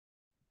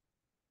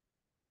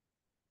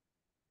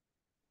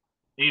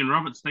Ian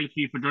Roberts, thank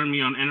you for joining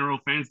me on NRL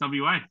Fans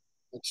WA.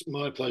 It's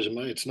my pleasure,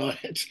 mate. It's nice.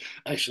 It's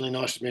actually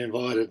nice to be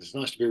invited. It's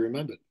nice to be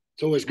remembered.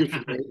 It's always good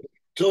for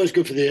it's always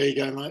good for the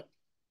ego, mate.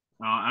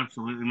 Oh,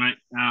 absolutely, mate.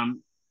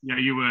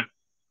 You were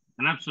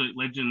an absolute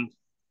legend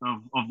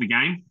of the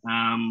game.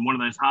 One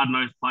of those hard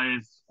nosed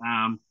players.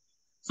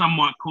 Some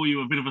might call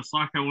you a bit of a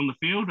psycho on the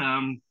field.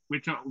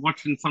 Which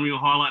watching some of your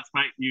highlights,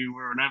 mate, you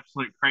were an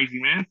absolute crazy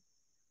man.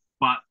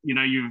 But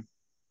you've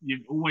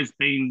always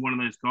been one of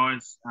those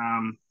guys.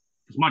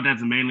 Because my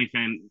dad's a Manly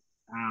fan.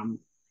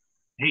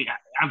 He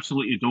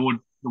absolutely adored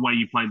the way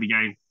you played the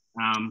game.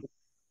 Um,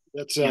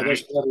 That's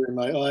flattering,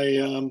 mate.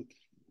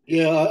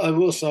 I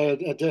will say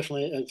I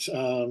definitely at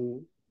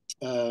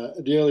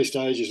the early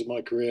stages of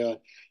my career,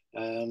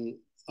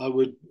 I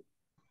would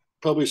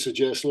probably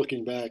suggest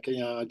looking back.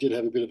 I did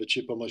have a bit of a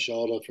chip on my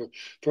shoulder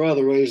for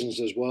other reasons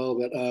as well,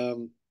 but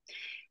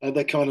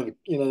that kind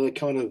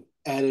of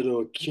added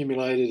or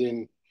accumulated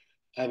in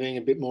having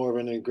a bit more of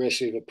an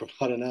aggressive,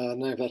 I don't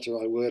know if that's the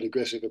right word,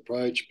 aggressive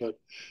approach, but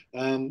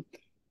um,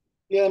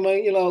 yeah,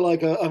 mate.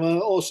 I'm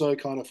also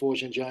kind of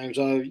fortunate, James.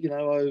 I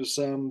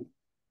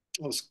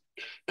was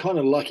kind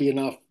of lucky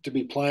enough to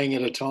be playing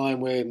at a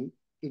time when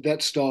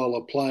that style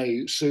of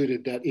play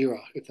suited that era,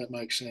 if that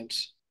makes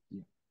sense.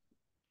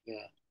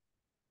 Yeah.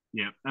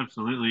 yeah,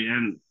 absolutely.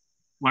 And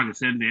like I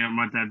said,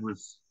 my dad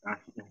was a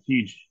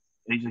huge.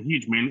 He's a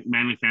huge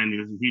Manly fan. He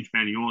was a huge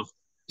fan of yours,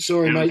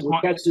 Sorry, and it mate. was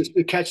quite.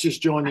 The catch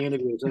just joined the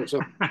interview. That's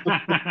all.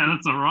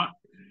 That's all right.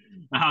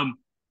 Um,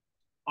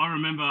 I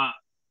remember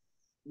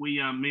me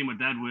and my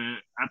dad were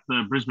at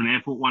the Brisbane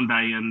airport one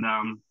day, and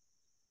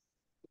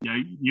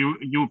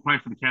you were playing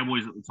for the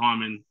Cowboys at the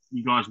time, and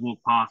you guys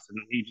walked past, and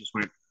he just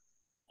went,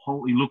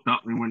 holy, looked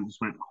up and went,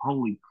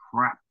 holy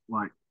crap!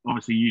 Like,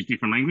 obviously, used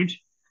different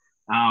language.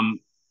 Um,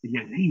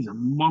 yeah, he's a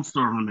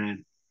monster of a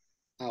man.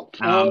 Oh.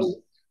 Um,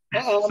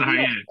 so Um,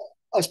 yeah,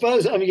 I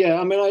suppose. I mean, yeah.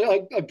 I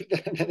mean,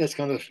 that's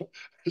kind of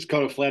it's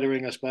kind of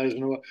flattering, I suppose.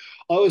 And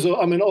I was.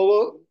 I mean,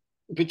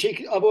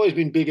 particularly, I've always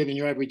been bigger than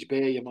your average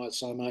bear, you might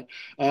say, mate.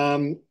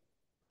 Um,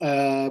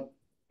 Uh,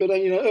 but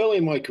early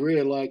in my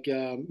career, like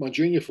my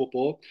junior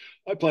football,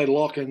 I played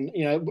lock, and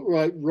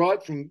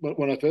right from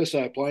when I first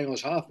started playing, I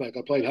was halfback.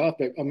 I played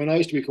halfback. I mean, I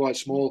used to be quite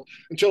small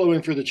until I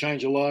went through the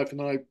change of life, and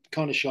then I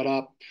kind of shut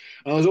up.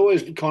 And I was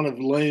always kind of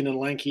lean and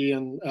lanky,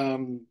 and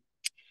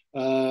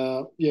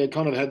yeah,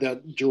 kind of had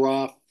that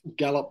giraffe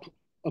gallop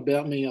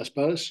about me, I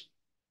suppose.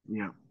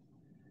 yeah,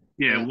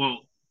 yeah. Yeah.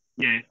 Well,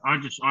 yeah.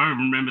 I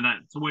remember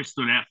that. It's always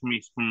stood out for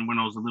me from when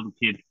I was a little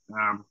kid.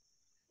 You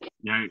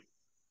know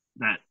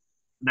that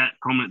that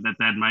comment that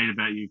Dad made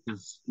about you,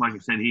 because like I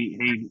said,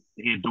 he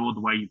adored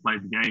the way you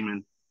played the game,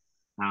 and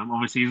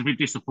obviously he's a bit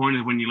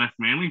disappointed when you left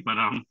Manly, but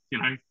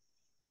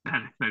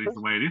that is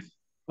the way it is.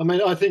 I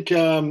mean, I think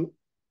yeah,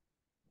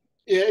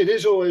 it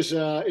is always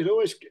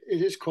it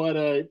is quite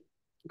a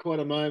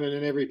moment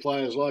in every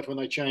player's life when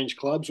they change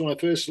clubs. When I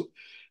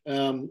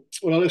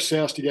left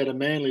South to go to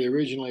Manly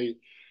originally,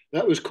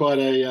 that was quite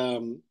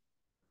a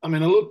I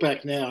mean, I look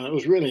back now, and it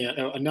was really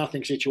a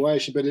nothing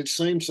situation, but it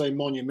seemed so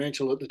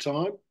monumental at the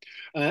time,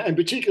 and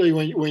particularly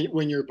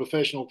when you're a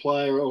professional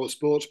player or a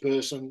sports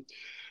person,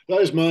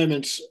 those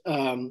moments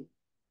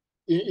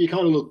you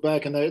kind of look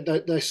back and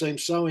they seem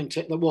so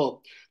intense.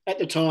 Well, at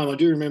the time, I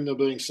do remember them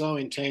being so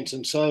intense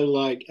and so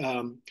like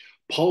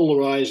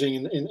polarizing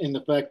in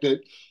the fact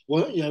that,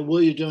 well,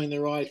 were you doing the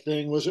right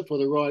thing? Was it for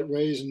the right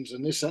reasons?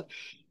 And this, that.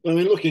 But I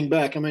mean, looking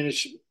back, I mean,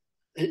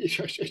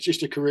 it's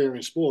just a career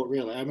in sport,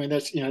 really. I mean,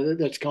 that's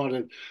kind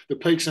of the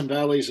peaks and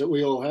valleys that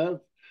we all have.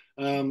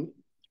 Um,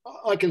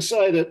 I can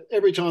say that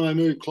every time I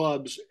moved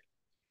clubs,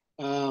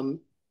 um,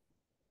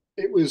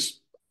 it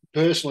was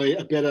personally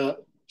a better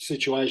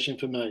situation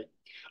for me.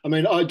 I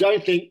mean, I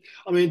don't think.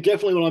 I mean,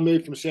 definitely when I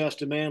moved from South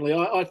to Manly,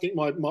 I think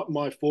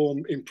my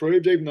form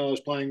improved, even though I was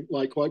playing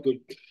like quite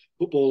good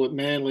football at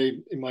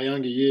Manly in my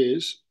younger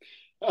years.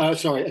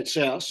 Sorry, at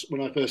South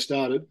when I first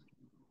started.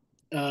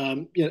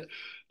 Yeah,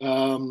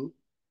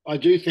 I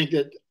do think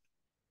that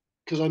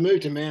because I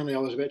moved to Manly, I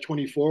was about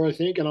 24, I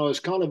think, and I was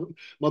kind of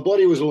my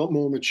body was a lot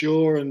more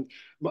mature, and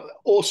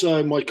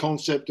also my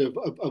concept of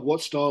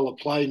what style of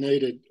play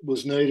needed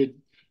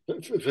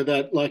for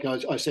that. Like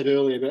I said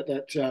earlier about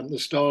that the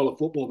style of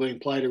football being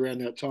played around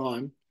that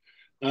time.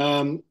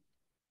 Um,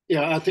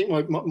 yeah, I think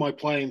my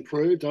play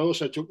improved. I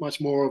also took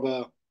much more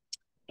of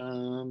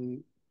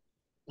um,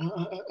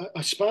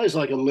 I suppose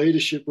like a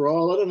leadership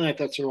role. I don't know if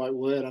that's the right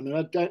word. I mean,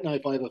 I don't know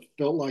if I ever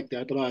felt like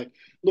that, but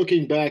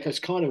looking back, it's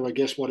kind of, I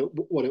guess, what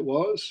it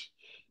was.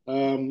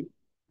 Um,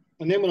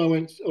 and then when I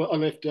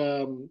left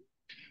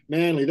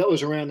Manly. That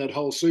was around that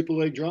whole Super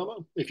League drama.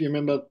 If you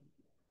remember,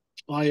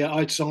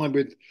 I'd signed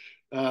with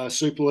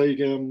Super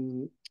League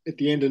at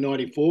the end of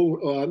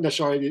 '94. No,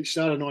 sorry, the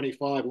start of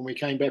 '95 when we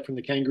came back from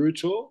the Kangaroo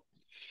Tour.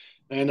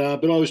 And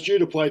but I was due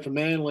to play for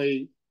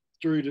Manly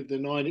through to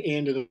the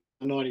end of the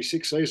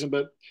 '96 season,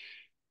 but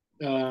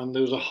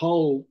there was a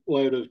whole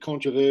load of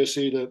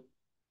controversy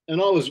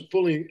and I was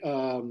fully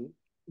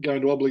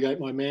going to obligate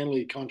my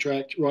Manly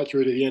contract right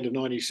through to the end of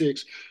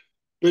 '96.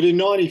 But in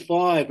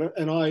 '95,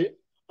 and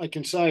I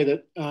can say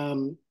that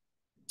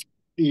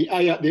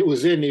it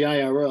was in the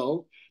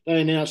ARL.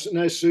 They announced that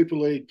no Super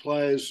League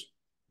players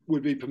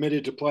would be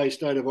permitted to play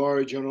State of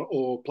Origin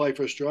or play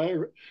for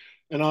Australia.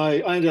 And I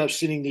ended up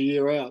sitting the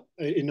year out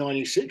in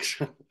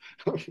 '96.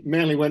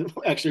 Manly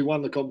actually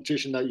won the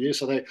competition that year,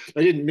 so they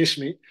didn't miss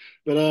me.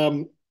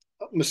 But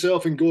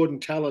myself and Gordon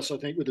Tallis, I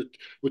think,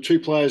 were two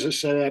players that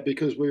sat out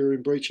because we were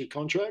in breach of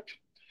contract.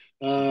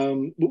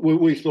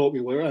 We thought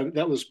we were, and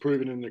that was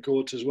proven in the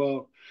courts as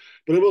well.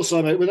 But I will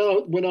say, mate,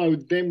 when I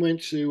then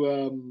went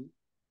to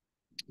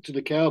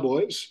the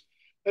Cowboys,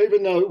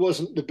 even though it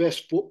wasn't the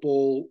best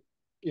football,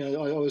 I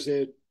was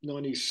there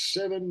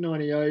 97,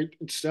 98,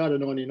 and started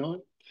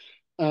 99.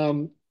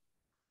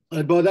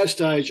 And by that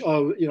stage, I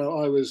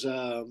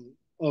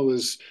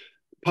was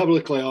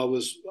publicly, I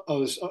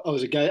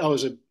was a gay,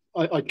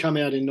 I'd come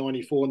out in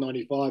 94,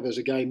 95 as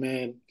a gay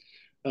man.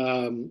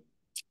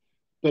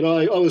 But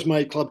I was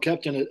made club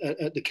captain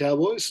at the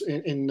Cowboys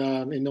in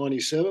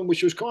 '97,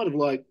 which was kind of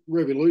like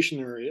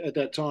revolutionary at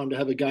that time to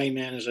have a gay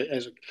man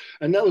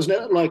and that was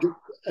not like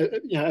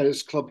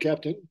as club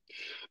captain.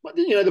 But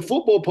the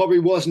football probably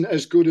wasn't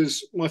as good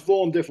as my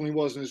form. Definitely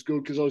wasn't as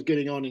good because I was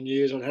getting on in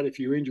years. I'd had a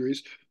few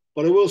injuries,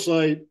 but I will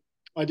say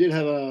I did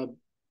have a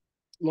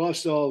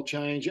lifestyle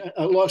change,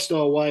 a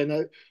lifestyle way,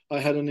 and I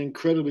had an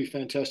incredibly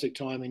fantastic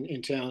time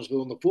in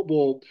Townsville. And the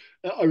football,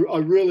 I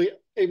really,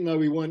 even though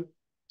we weren't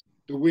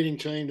the winning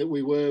team that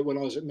we were when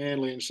I was at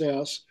Manly and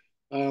South,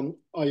 I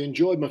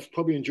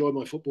probably enjoyed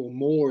my football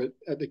more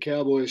at the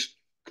Cowboys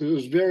because it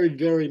was very,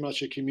 very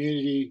much a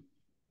community,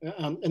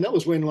 and that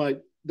was when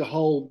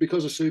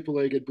because the Super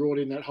League had brought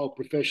in that whole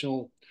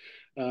professional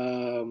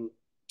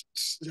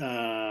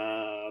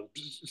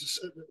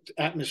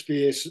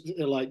atmosphere.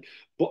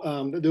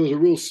 There was a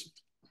real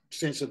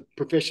sense of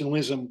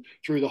professionalism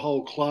through the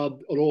whole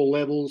club at all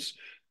levels,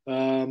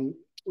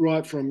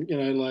 right from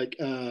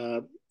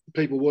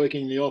people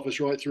working in the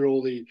office right through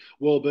all the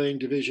wellbeing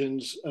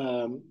divisions,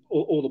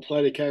 all the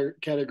player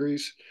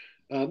categories.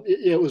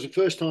 It was the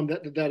first time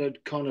that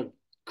had kind of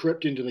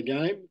crept into the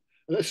game.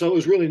 So it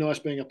was really nice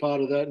being a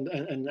part of that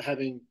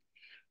and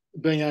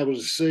being able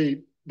to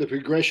see the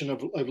progression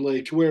of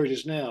league to where it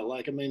is now.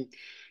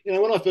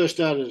 When I first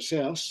started at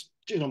South,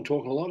 geez, I'm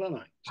talking a lot, aren't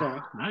I?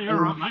 Sorry. No, you're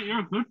all right, mate.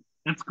 You're good.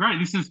 That's great.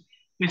 This is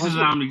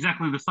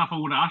exactly the stuff I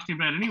would have asked you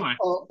about anyway.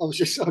 I was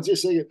just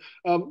thinking,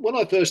 when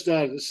I first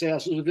started at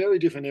South, it was a very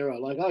different era.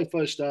 I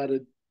first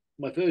started,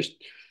 my first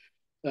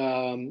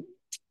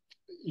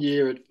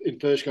year in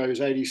first grade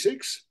was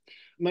 '86.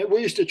 Mate,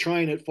 we used to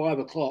train at 5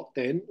 o'clock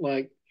then,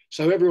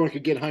 so everyone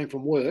could get home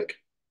from work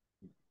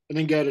and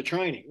then go to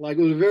training. It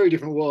was a very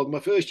different world. My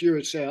first year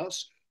at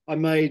South, I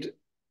cleared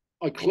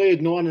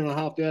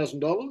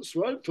 $9,500,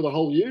 right, for the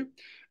whole year.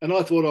 And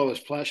I thought I was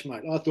flash,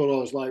 mate. I thought I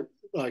was like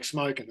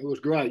smoking. It was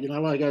great. I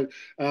was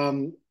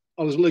an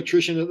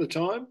electrician at the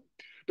time,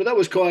 but that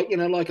was quite, I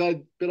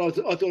thought I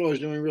was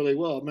doing really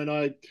well.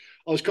 I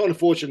was kind of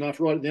fortunate enough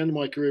right at the end of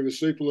my career with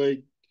Super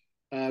League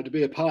to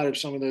be a part of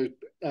some of those,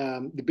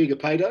 the bigger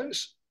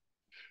paydays.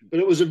 But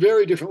it was a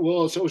very different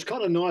world. So it was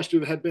kind of nice to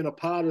have been a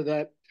part of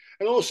that.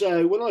 And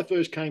also, when I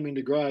first came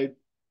into grade,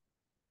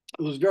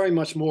 it was very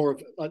much more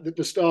of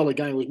the style of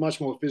game was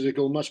much more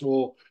physical, much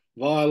more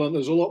violent.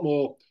 There's a lot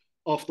more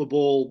off the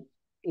ball,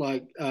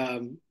 like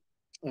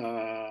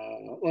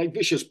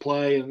vicious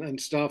play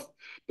and stuff.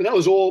 But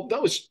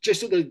that was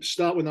just at the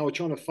start when they were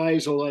trying to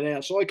phase all that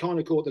out. So I kind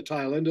of caught the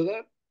tail end of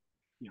that.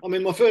 Yeah.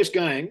 My first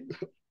game,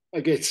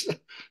 I guess,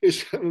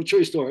 is a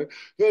true story.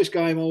 First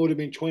game, I would have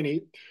been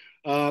 20.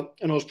 And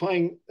I was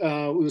playing,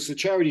 it was the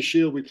Charity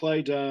Shield. We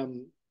played,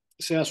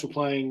 South were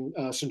playing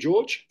St.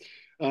 George.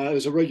 It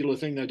was a regular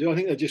thing they do. I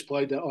think they just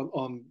played that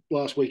on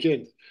last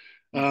weekend.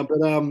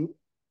 So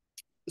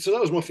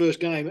that was my first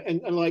game.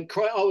 And I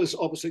was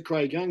opposite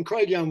Craig Young.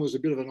 Craig Young was a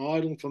bit of an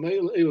idol for me.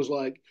 He was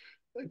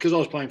because I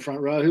was playing front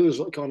row, he was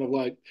kind of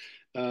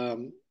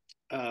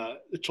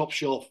the top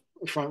shelf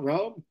front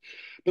row.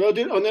 But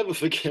I'll never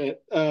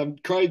forget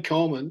Craig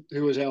Coleman,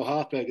 who was our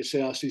halfback at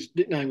South. His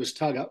nickname was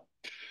Tugger.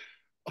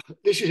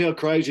 This is how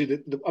crazy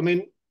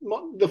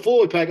the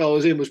forward pack I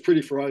was in was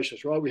pretty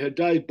ferocious, right? We had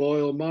Dave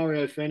Boyle,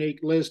 Mario Fennick,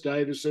 Les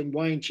Davison,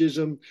 Wayne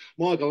Chisholm,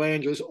 Michael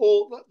Andrews.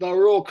 They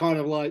were all kind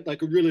of they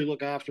could really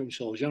look after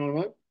themselves, you know what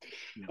I mean?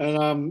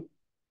 Yeah.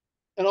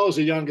 And I was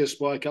the youngest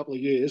by a couple of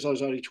years. I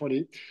was only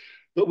 20.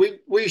 But we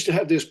used to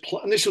have this play,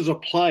 and this was a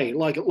play,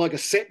 like a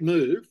set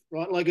move,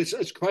 right?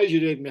 It's crazy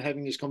to even be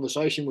having this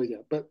conversation with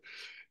you. But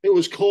it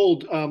was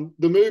called,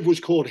 the move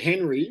was called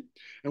Henry.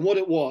 And what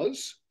it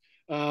was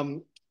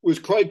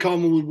Craig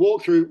Coleman would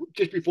walk through,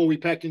 just before we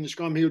packed in the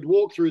scrum, he would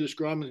walk through the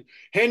scrum and,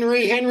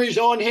 Henry's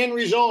on.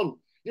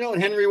 You know what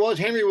Henry was?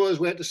 Henry was,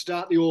 we had to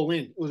start the all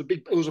in.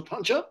 It was a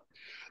puncher.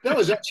 That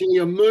was actually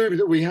a move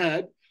that we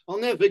had. I'll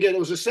never forget. It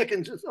was the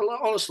second,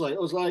 honestly,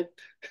 it was like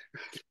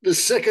the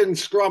second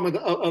scrum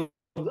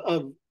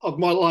of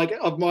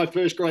my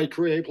first grade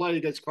career. Played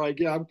against Craig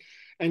Young,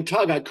 and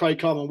Craig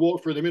Coleman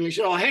walked through the middle. He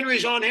said,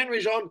 Henry's on.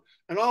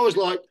 And I was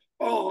like,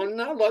 oh,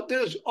 no,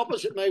 there's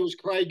opposite me was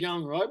Craig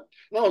Young, right?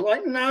 And I was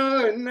like,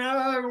 no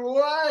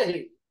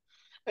way.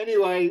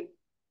 Anyway,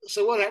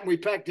 so what happened? We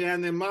packed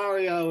down. Then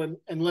Mario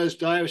and Les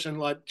Davison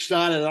like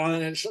started on it,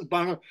 and it's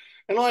bung.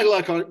 And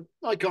I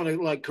kind of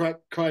like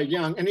Craig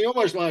Young, and he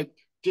almost like,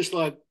 is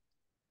that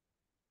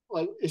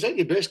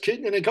your best kid?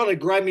 And he kind of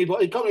grabbed me by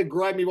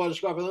the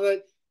scruff,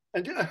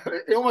 and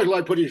he almost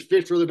like put his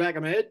fist through the back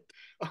of my head.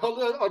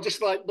 I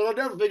just like, but I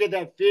never figured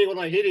that fear when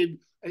I hit him,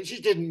 and he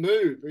just didn't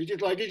move. He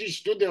just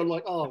stood there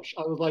like, oh,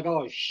 I was like,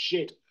 oh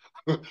shit.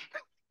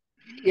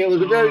 Yeah, it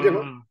was a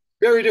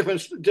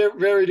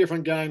very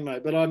different game,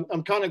 mate. But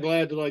I'm kind of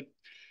glad that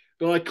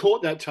I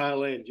caught that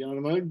tail end. You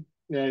know what I mean?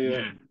 Yeah, yeah.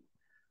 Yeah.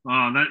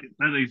 Oh,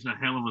 that is a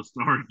hell of a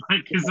story,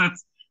 mate. Because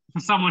that's for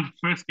someone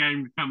first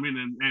game to come in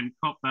and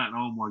cop that.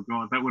 Oh my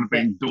god, that would have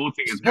Yeah. been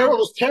daunting as It hell.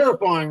 was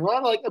terrifying,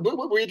 right? Like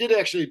we did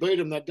actually beat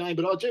them that game,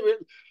 but I do.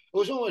 It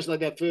was almost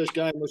like that first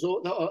game was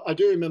all. I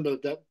do remember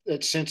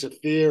that sense of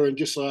fear and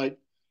just like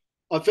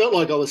I felt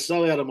like I was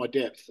so out of my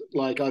depth.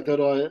 Like I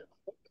thought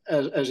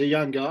as a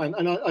young guy,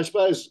 and I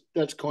suppose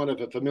that's kind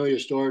of a familiar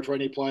story for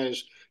any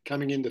players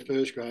coming into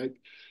first grade.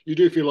 You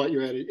do feel like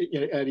you're out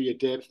of your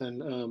depth,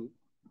 and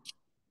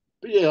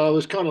but yeah, I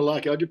was kind of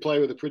lucky. I did play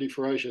with a pretty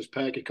ferocious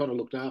pack. It kind of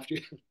looked after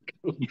you.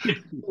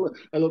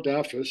 I looked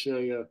after us, so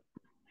yeah.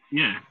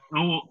 Yeah.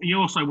 Oh, well, you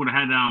also would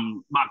have had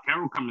Mark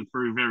Carroll coming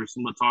through very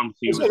similar time to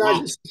you So as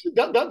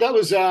well. that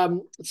was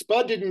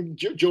Spud didn't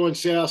join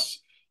South.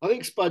 I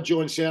think Spud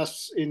joined South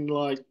in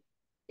like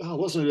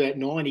wasn't it about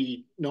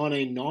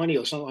 1990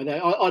 or something like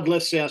that. I'd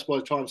left South by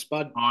the time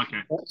Oh,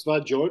 okay.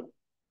 Spud joined.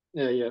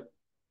 Yeah, yeah.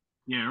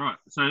 Yeah, right.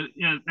 So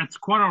yeah, that's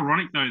quite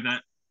ironic though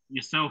that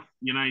yourself,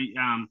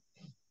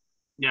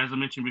 yeah, as I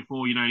mentioned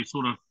before, you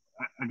sort of,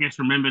 I guess,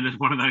 remembered as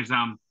one of those,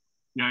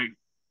 you know,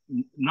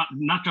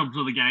 nut jobs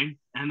of the game.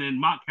 And then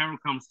Mark Carroll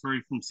comes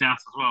through from South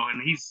as well,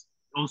 and he's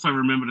also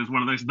remembered as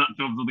one of those nut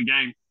jobs of the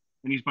game.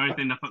 And he's both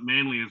end up at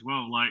Manly as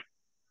well. Like,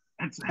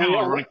 it's how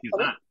ironic is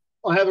that?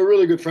 I have a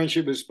really good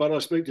friendship with Spud. I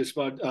speak to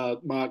Spud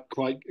Mark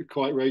quite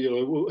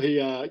regularly.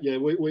 Yeah,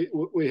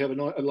 we have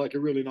like a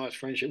really nice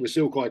friendship. We're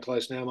still quite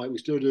close now, mate. We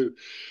still do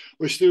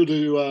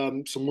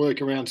some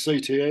work around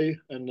CTE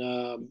and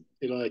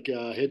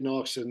head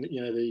knocks and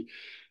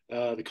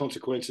the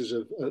consequences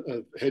of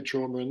head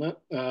trauma and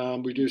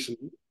that. We do some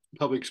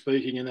public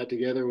speaking and that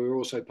together. We're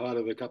also part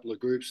of a couple of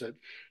groups that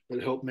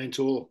help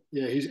mentor.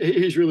 Yeah,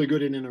 he's really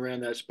good in and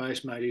around that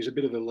space, mate. He's a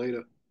bit of a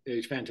leader. Yeah,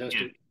 he's Yeah,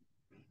 fantastic.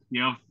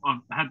 yeah.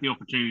 I've had the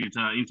opportunity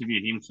to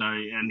interview him, so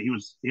and he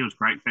was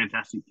great,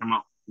 fantastic. Come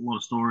up with a lot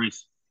of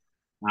stories.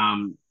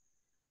 Um,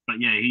 but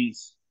yeah, he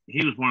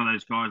was one of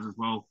those guys as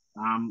well.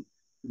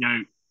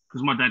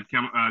 Because my dad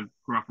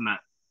grew up in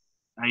that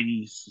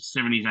 80s,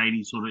 70s,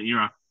 80s sort of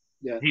era.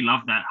 Yeah. He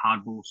loved that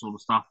hardball sort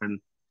of stuff, and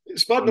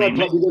Spud I and I mean,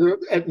 played together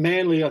at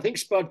Manly. I think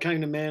Spud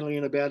came to Manly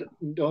in about,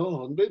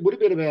 it would have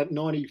been about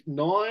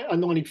 99,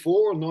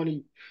 94 or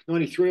 90,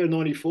 93 or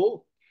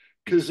 94.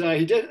 Because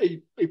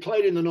he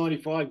played in the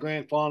 95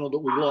 grand final that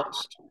we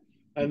lost.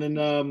 And then,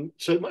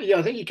 yeah,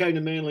 I think he came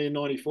to Manly in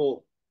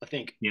 94, I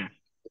think. yeah,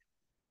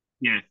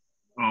 yeah.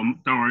 Don't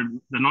worry.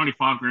 The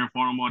 '95 grand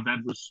final, my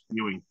dad was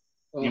spewing.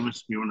 He Oh, was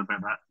spewing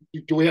about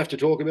do we have to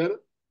talk about it?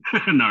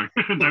 that. No,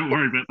 don't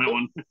worry about that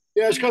one.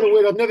 Yeah, it's kind of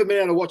weird. I've never been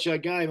able to watch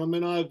that game. I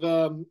mean,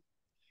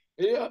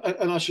 yeah,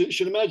 and I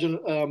should imagine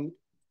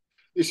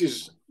this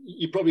is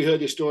you probably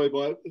heard this story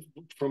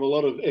from a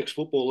lot of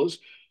ex-footballers.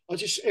 I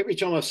just every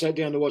time I sat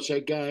down to watch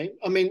that game,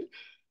 I mean,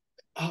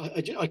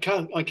 I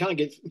can't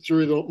get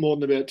through more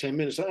than about 10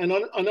 minutes, and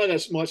I know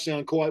that might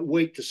sound quite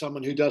weak to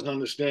someone who doesn't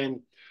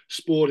understand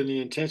sport and the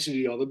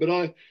intensity of it,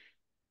 but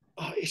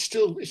it's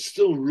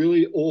still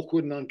really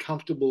awkward and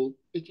uncomfortable.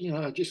 It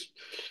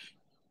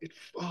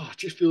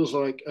just feels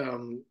like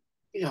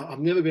I've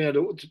never been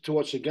able to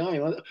watch the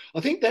game. I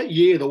think that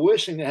year the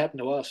worst thing that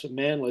happened to us at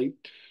Manly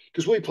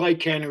because we played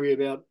Canterbury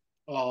about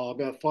 5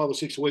 or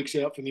 6 weeks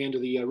out from the end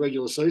of the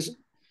regular season,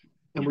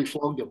 and Yeah, we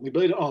flogged them. We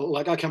beat it. Oh,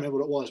 like I can't remember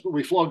what it was, but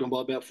we flogged them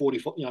by about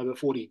 40, about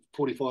 40,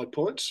 45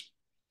 points.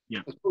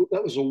 yeah,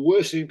 That was the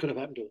worst thing that could have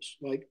happened to us.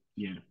 Like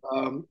yeah,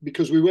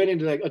 because we went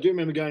into that. I do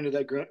remember going to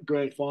that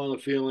grand final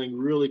feeling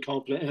really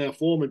confident, and our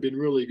form had been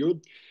really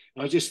good.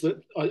 And I just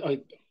that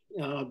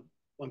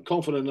I'm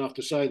confident enough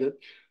to say that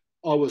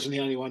I wasn't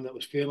the only one that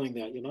was feeling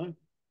that.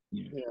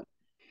 yeah, Yeah.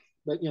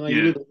 But yeah,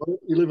 you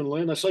live and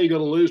learn. They say you got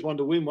to lose one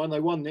to win one. They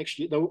won next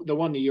year. They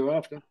won the year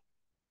after.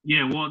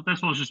 yeah. Well,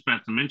 that's what I was just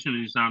about to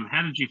mention. Is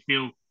how did you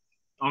feel?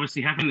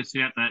 Obviously, having to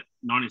sit out that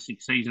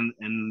 '96 season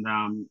and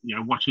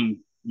watching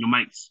your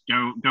mates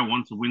go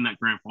on to win that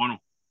grand final.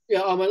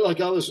 Yeah, I mean, like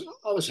I was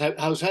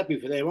happy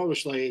for them.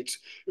 Obviously, it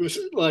was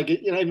like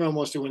everyone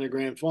wants to win a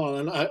grand final,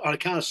 and I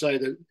can't say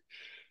that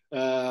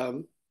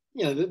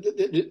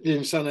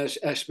in some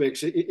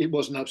aspects it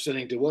wasn't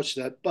upsetting to watch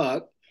that,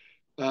 but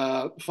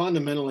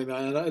fundamentally,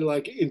 man,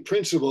 like in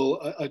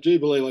principle, I do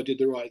believe I did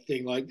the right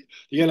thing. Like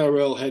the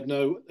NRL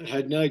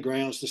had no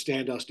grounds to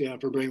stand us down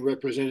for being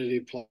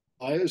representative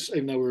players,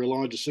 even though we were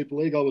aligned to Super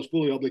League. I was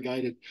fully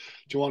obligated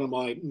to honour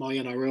my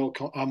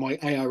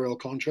ARL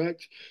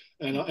contract,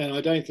 and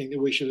I don't think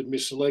that we should have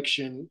missed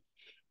selection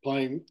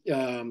playing,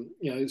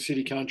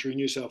 City Country,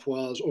 New South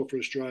Wales, or for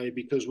Australia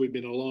because we've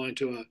been aligned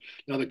to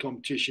another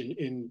competition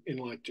in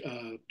like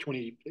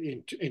 20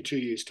 in 2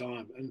 years'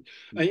 time, and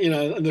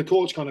the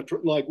courts kind of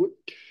like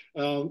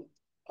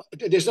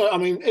there's no, I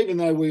mean, even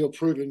though we were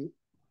proven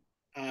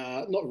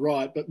not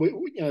right, but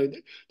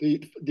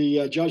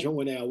the judgment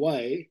went our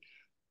way.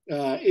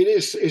 It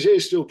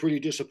is still pretty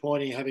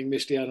disappointing having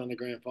missed out on the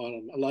grand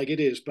final, like it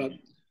is. But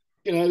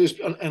there's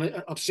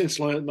and I've since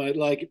learned, mate.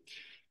 Like,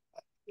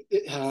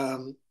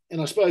 and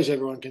I suppose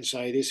everyone can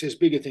say this: there's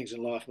bigger things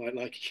in life, mate.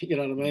 Like, you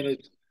know what I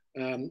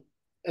mean?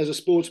 As a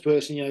sports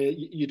person,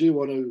 you do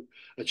want to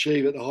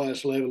achieve at the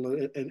highest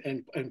level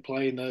and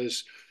play in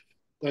those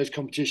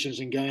competitions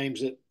and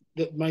games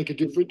that make a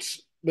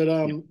difference. But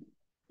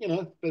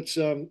that's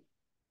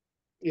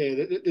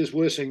there's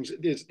worse things.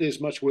 There's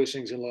much worse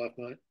things in life,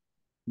 mate.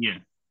 Yeah,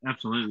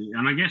 absolutely.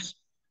 And I guess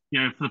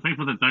for the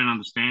people that don't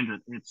understand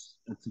it, it's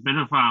a bit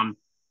of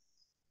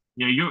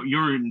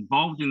you're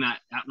involved in that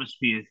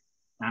atmosphere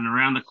and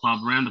around the club,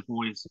 around the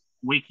boys,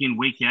 week in,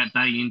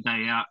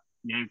 day out.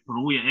 Put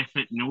all your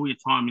effort and all your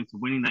time into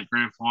winning that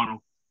grand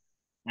final,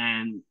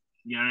 and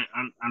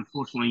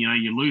unfortunately,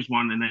 you lose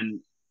one, and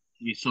then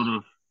you sort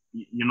of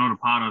you're not a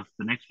part of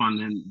the next one,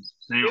 and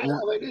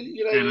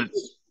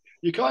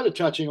you're kind of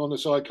touching on the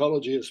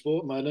psychology of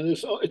sport, man, and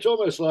it's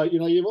almost like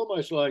you've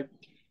almost like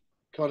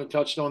kind of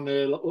touched on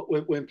there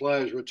when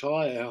players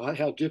retire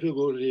how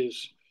difficult it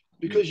is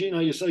because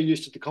you're so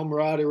used to the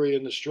camaraderie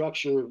and the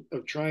structure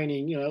of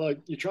training.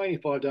 Like you're training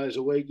 5 days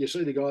a week. You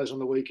see the guys on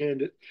the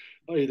weekend at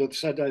either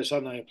Saturday or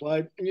Sunday and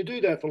play, and you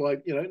do that for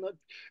like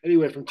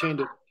anywhere from 10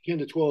 to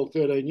 12,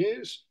 13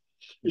 years.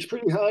 It's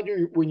pretty hard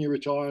when you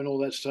retire and all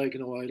that's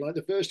taken away. Like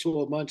the first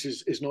 12 months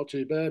is not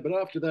too bad, but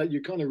after that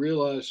you kind of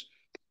realise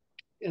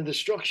the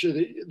structure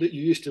that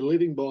you're used to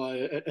living by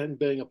and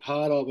being a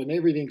part of, and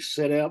everything's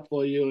set out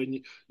for you, and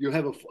you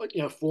have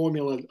a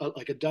formula,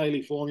 like a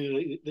daily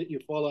formula that you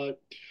follow.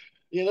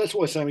 That's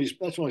why some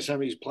of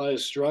these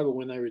players struggle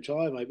when they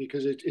retire, mate,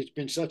 because it's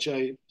been such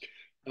a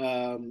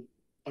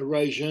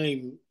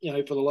regime,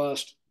 for the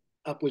last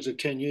upwards of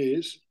 10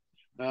 years.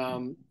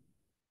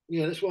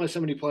 That's why so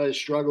many players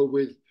struggle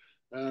with,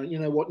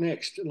 what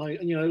next? Like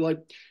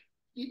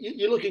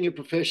you're looking at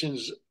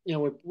professions,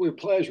 where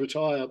players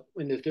retire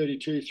when they're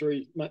 32,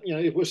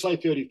 if we'll say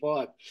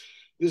 35,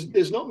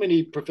 there's not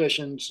many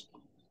professions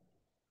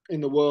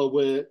in the world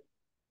where,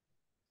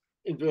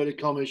 inverted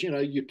commas,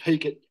 you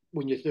peak it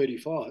when you're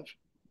 35.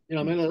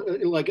 I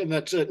mean, like, and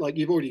that's it. Like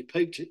you've already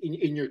peaked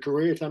in your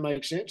career, if that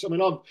makes sense. I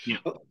mean,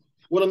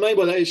 what I mean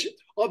by that is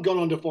I've gone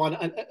on to find,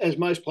 as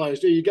most players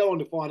do, you go on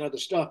to find other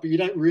stuff, but you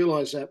don't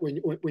realise that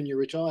when you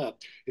retire.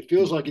 It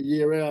feels like a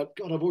year out.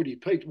 God, I've already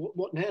peaked.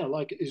 What now?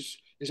 Like, is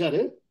that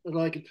it?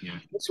 Like,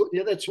 that's what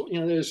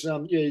there's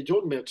you're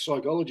talking about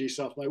psychology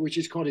stuff, mate, which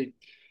is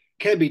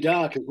can be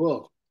dark as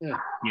well. Yeah,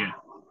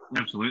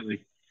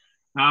 absolutely.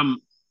 I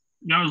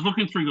was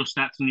looking through your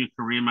stats in your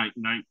career, mate.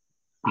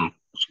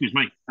 Excuse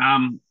me.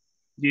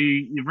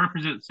 You've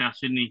represented South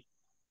Sydney.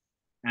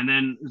 And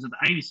then is it the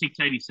 86,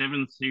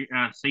 87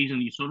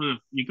 season?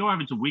 You go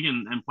over to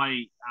Wigan and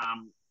play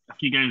a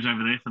few games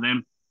over there for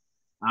them.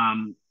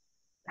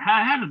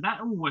 How did that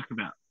all work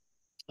about?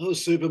 That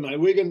was super, mate.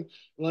 Wigan,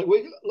 I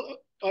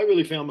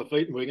really found my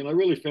feet in Wigan. I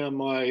really found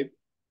my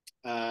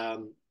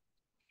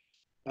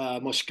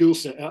my skill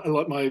set. I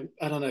don't know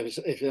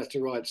if that's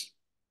the right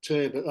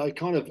term, but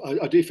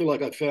I do feel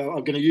like I found.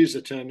 I'm going to use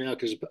the term now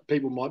because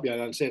people might be able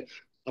to understand.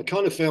 I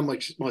kind of found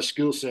my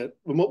skill set.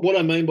 And what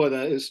I mean by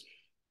that is,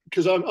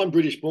 because I'm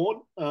British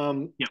born,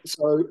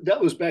 so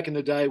that was back in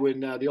the day when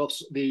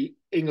the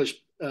English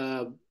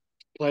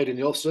played in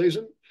the off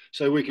season,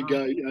 so we could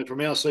go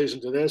from our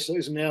season to their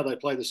season. Now they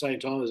play the same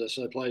time as us,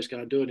 so players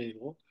can't do it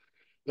anymore.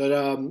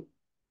 But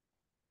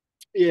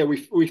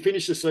we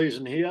finished the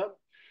season here,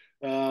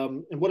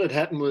 and what had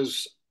happened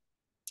was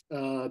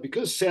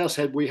because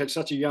we had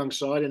such a young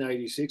side in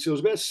 '86. There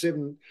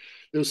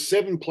was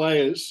 7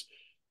 players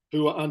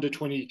who were under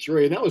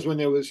 23. And that was when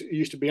it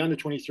used to be under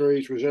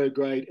 23s, reserve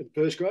grade, and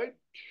first grade.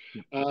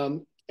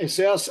 And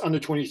South's under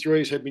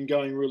 23s had been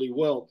going really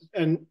well.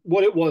 And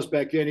what it was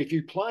back then, if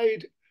you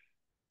played,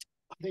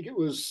 I think it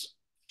was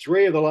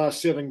 3 of the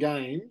last 7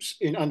 games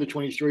in under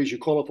 23s, you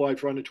qualified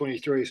for under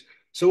 23s.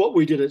 So what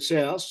we did at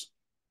South,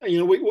 we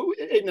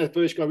in the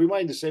first grade,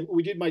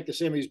 we did make the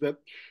semis,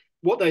 but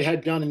what they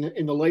had done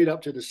in the lead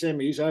up to the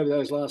semis over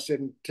those last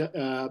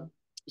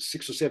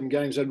 6 or 7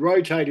 games, they'd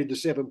rotated the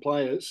 7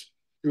 players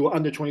who were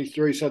under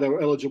 23, so they were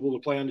eligible to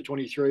play under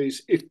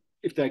 23s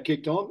if they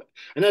kicked on.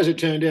 And as it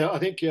turned out, I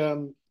think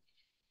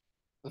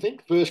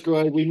first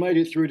grade we made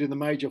it through to the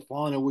major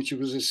final, which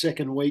was the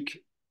second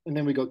week, and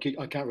then we got kicked.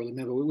 I can't really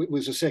remember. It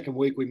was the second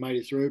week we made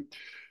it through.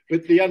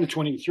 But the under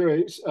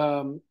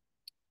 23s,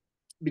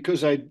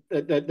 because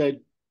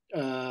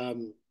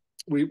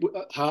we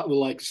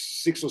like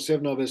 6 or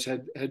 7 of us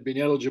had been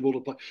eligible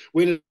to play.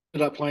 We ended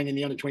up playing in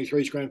the under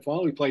 23s grand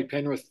final. We played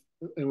Penrith,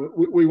 and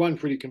we won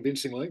pretty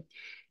convincingly.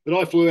 But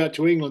I flew out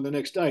to England the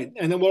next day.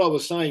 And then what I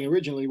was saying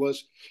originally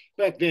was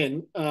back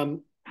then,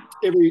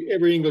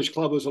 every English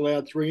club was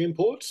allowed 3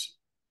 imports,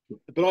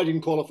 but I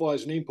didn't qualify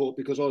as an import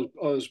because I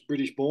was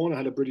British born. I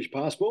had a British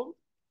passport.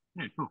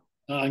 Yeah, cool.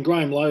 And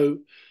Graham Lowe,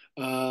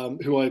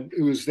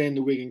 who was then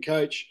the Wigan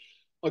coach,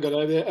 I got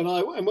over there, and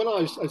when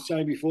I was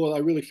saying before, I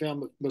really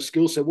found my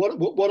skill set. What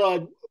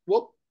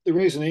the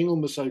reason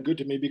England was so good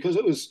to me, because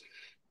it was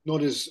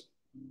not as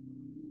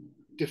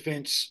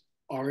defence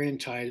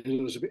orientated.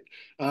 It was a bit.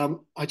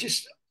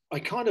 I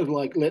kind of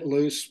like let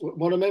loose.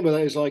 What I remember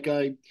is like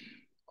I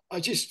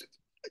just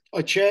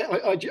I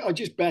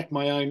just backed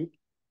my own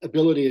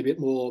ability a bit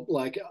more.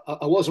 Like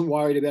I wasn't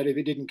worried about if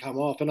it didn't come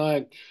off, and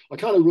I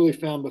kind of really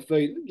found my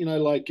feet.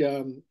 Like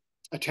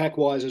attack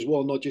wise as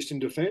well, not just in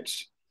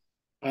defence.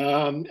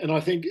 And I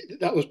think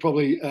that was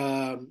probably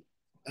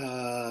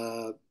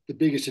the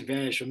biggest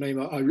advantage for me.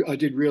 I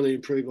did really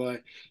improve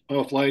my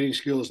offloading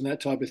skills and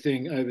that type of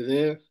thing over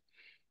there.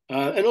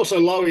 And also,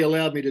 Lowy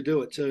allowed me to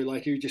do it too.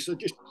 Like, you just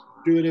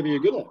do whatever you're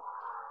good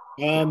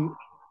at.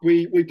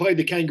 We played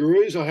the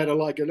Kangaroos. I had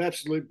like an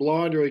absolute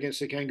blinder against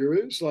the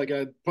Kangaroos. Like,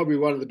 probably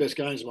one of the best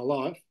games of my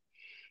life.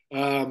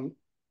 Um,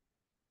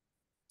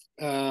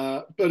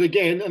 but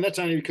again, and that's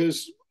only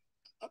because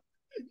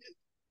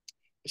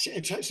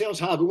it sounds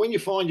hard, but when you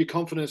find your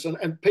confidence,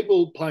 and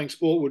people playing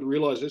sport would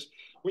realize this,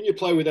 when you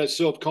play with that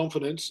self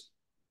confidence,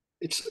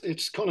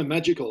 it's kind of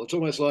magical. It's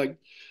almost like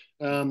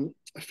a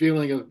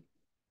feeling of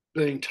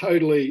being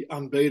totally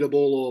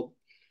unbeatable, or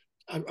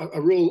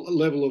a real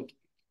level of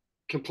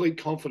complete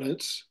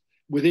confidence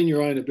within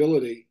your own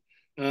ability.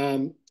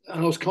 And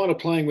I was kind of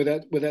playing with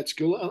that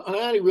skill, and I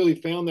only really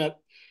found that.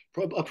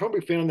 I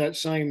probably found that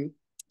same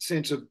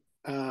sense of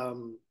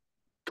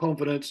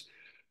confidence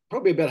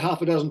probably about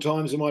half a dozen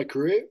times in my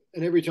career,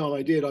 and every time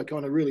I did, I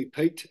kind of really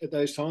peaked at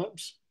those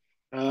times.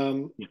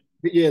 Yeah.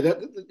 But yeah,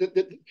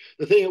 the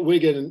thing at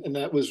Wigan, and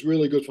that was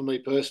really good for me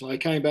personally. I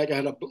came back, I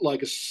had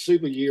like a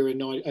super year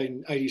in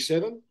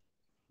 '87.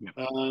 Yeah.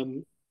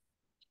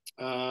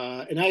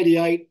 In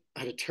 '88, I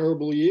had a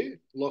terrible year,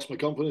 lost my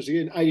confidence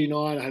again. In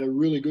 '89, I had a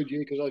really good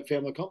year because I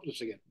found my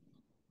confidence again.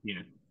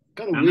 Yeah.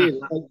 Kind of And weird.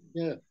 that's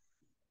Yeah.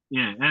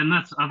 yeah, and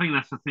I think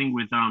that's the thing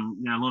with a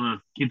lot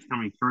of kids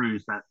coming through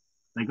is that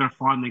they got to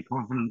find their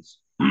confidence.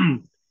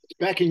 It's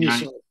backing You know,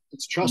 yourself.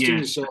 It's trusting yeah,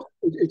 yourself.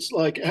 It's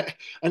like,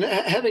 and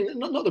having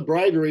not the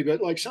bravery, but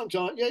like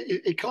sometimes, yeah,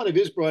 it kind of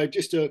is brave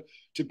just to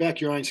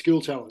back your own skill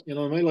talent. You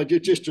know what I mean? Like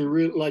just to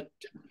really like,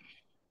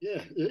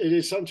 yeah, it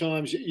is.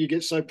 Sometimes you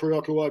get so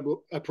preoccupied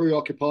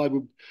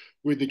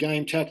with the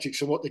game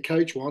tactics and what the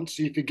coach wants,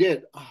 you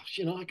forget. Oh,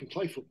 I can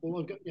play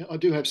football. I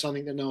do have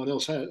something that no one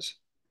else has.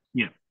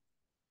 yeah.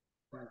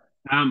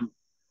 I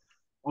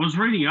was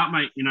reading up,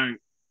 mate.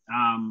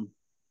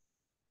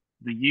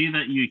 The year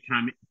that you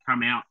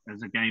come out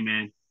as a gay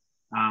man,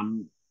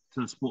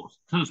 to the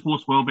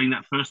sports world, being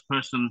that first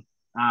person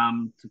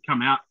to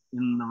come out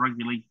in the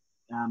rugby league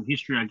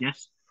history, I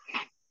guess.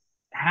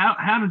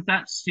 How did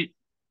that sit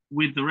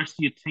with the rest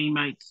of your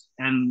teammates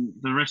and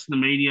the rest of the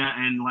media,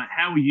 and like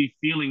how were you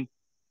feeling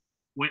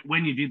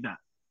when you did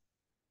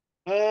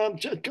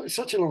that?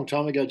 Such a long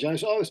time ago,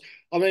 James.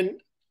 I mean,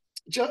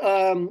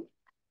 it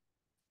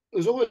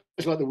was always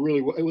like the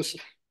really. It was.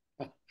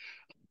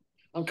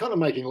 I'm kind of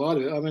making light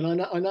of it. I mean,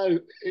 I know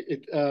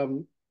it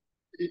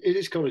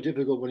is kind of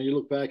difficult when you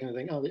look back and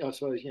think, oh, I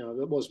suppose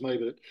that was me,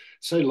 but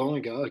so long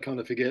ago, I kind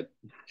of forget.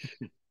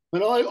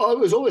 And I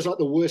was always like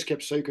the worst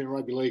kept secret in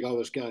rugby league. I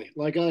was gay.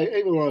 Like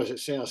even when I was at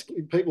South,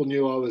 people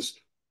knew I was.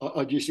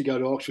 I'd used to go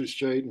to Oxford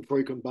Street and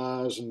frequent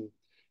bars, and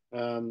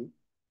um,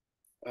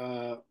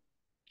 uh,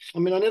 I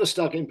mean, I never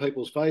stuck it in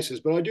people's faces,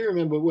 but I do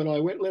remember when I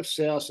left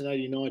South in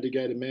 '89 to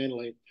go to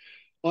Manly.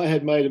 I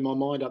had made in my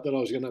mind up that I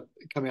was going to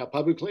come out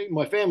publicly.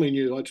 My family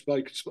knew. I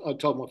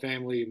told my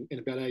family in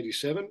about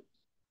 '87,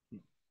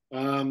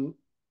 um,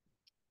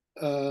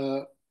 uh,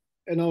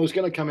 and I was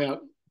going to come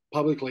out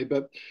publicly.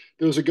 But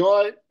there was a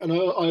guy, and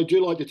I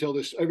do like to tell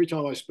this every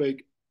time I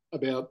speak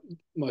about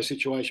my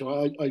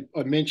situation.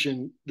 I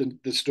mention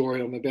the story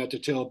I'm about to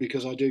tell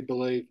because I do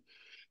believe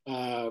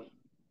I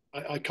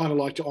kind of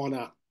like to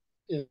honour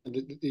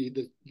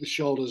the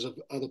shoulders of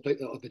other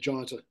people, of the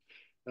giants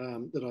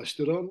that I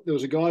stood on. There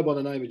was a guy by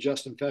the name of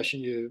Justin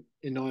Fashanu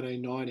in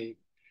 1990,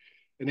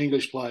 an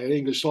English player, an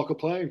English soccer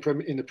player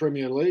in the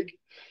Premier League.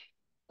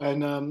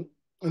 And I'm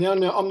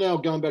now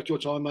going back to a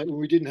time, mate, when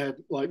we didn't have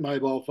like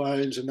mobile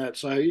phones and that.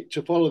 So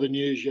to follow the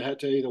news, you had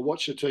to either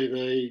watch the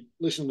TV,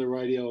 listen to the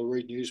radio, or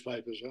read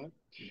newspapers, right?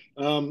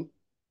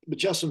 But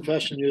Justin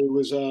Fashanu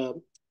was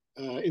in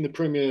the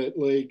Premier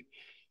League,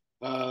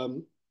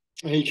 um,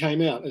 and he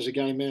came out as a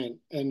gay man,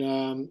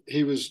 and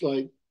he was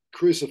like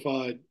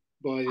crucified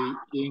by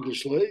the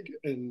English league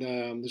and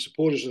the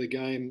supporters of the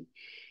game.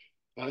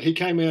 He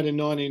came out in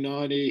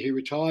 1990. He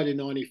retired in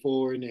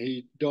 '94, and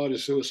he died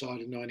of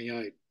suicide in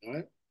 '98.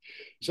 Right.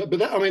 So,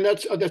 but I mean,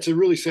 that's a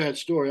really sad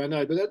story, I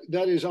know. But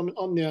that is, I'm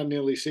now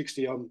nearly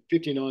 60. I'm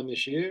 59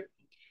 this year.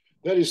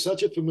 That is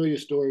such a familiar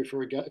story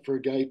for a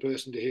gay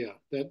person to hear.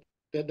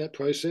 That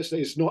process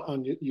is not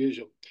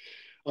unusual.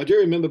 I do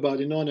remember, but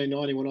in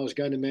 1990, when I was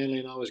going to Manly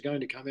and I was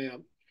going to come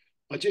out,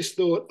 I just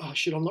thought, oh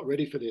shit, I'm not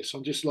ready for this.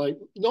 I'm just like,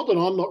 not that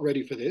I'm not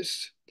ready for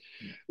this.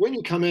 Yeah. When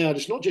you come out,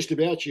 it's not just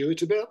about you;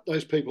 it's about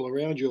those people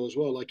around you as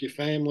well. Like your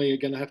family are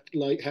going to have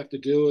to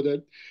deal with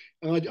it.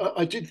 And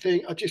I did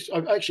think, I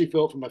actually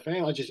felt for my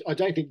family. I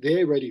don't think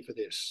they're ready for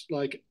this.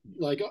 I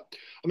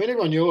mean,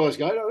 everyone knew I was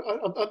gay.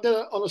 I've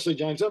never, honestly,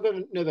 James,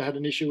 never had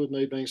an issue with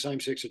me being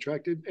same-sex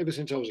attracted ever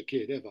since I was a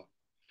kid, ever.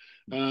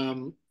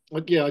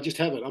 But yeah, I just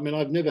haven't. I mean,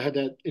 I've never had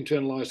that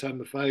internalized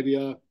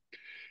homophobia.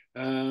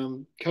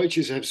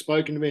 Coaches have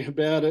spoken to me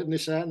about it and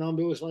this, that, and I'm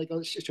always like, oh,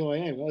 it's just who I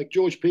am. Like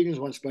George Piggins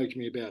once spoke to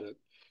me about it.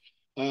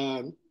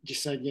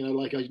 Just saying,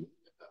 like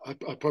I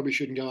probably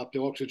shouldn't go up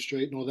to Oxford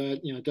Street and all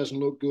that. It doesn't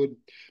look good.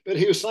 But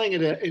he was saying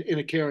it in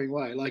a caring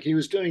way. Like he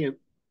was doing it.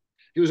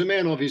 He was a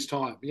man of his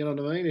time. You know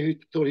what I mean? He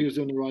thought he was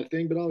doing the right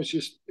thing, but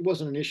it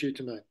wasn't an issue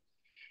to me.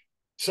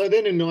 So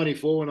then in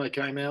 '94, when I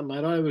came out,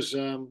 mate, I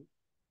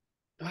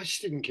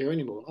just didn't care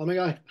anymore. I mean,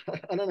 I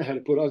don't know how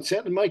to put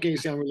it. I'm making it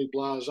sound really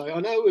blasé. I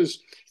know it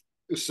was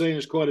seen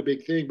as quite a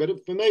big thing, but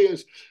for me,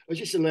 it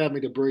just allowed me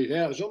to breathe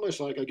out. It was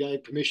almost like I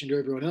gave permission to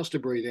everyone else to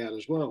breathe out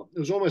as well. It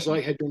was almost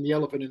like I had been the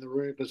elephant in the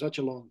room for such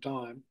a long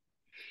time.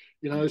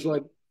 It's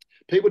like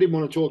people didn't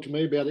want to talk to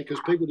me about it because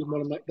people didn't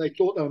want to they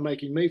thought they were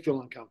making me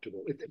feel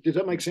uncomfortable. Does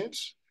that make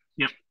sense?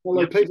 Yep. Well,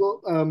 like Yep.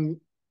 people,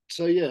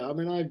 so yeah, I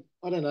mean,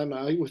 I don't know,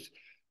 mate.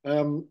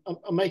 I'm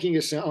making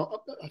it sound,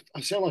 I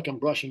sound like I'm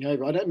brushing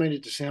over. I don't mean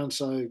it to sound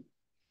so,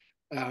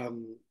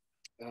 um,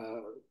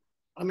 uh,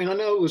 I mean, I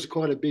know it was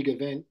quite a big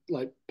event,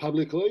 like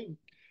publicly,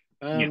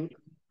 Yep. um,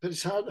 but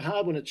it's hard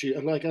when it's you.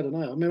 Like, I don't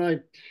know. I mean, I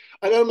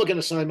know I'm not going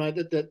to say, mate,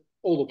 that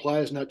all the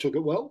players now took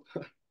it well.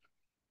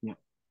 Yep.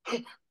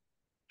 I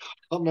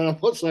mean, I'm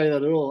not saying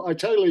that at all. I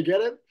totally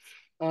get it.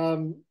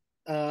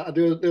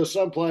 There were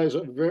some players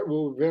that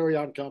were very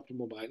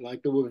uncomfortable, mate.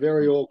 Like they were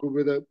very awkward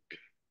with it.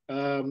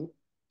 Um,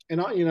 and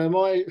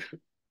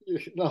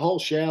the whole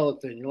shower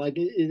thing. Like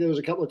there was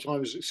a couple of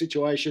times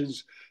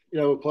situations,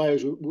 where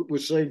players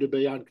would seem to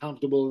be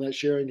uncomfortable and that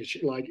sharing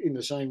like in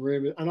the same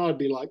room, and I'd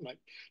be like, mate,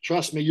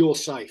 trust me, you're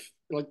safe.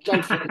 Like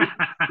don't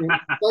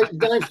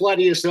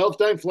flatter yourself.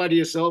 Don't flatter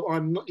yourself.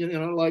 I'm not,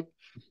 like.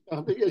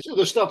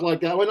 The stuff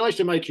like that. When I used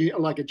to make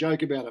like a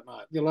joke about it,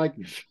 mate. You're like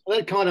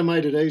that kind of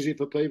made it easy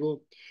for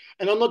people.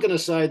 And I'm not going to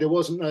say there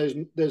wasn't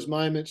those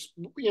moments,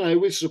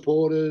 with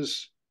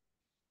supporters,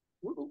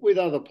 with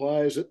other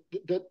players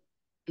that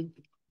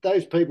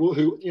those people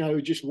who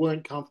just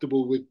weren't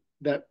comfortable with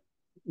that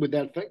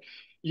fact.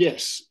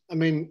 Yes, I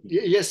mean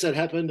yes, that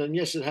happened, and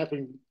yes, it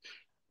happened.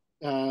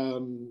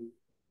 Um,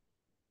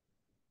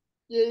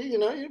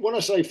 yeah, when I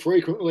say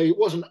frequently, it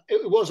wasn't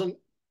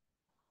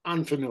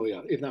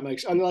unfamiliar, if that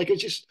makes. I mean, like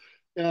it's just,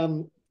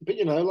 but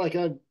like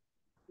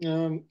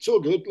it's all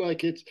good.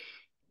 Like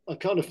I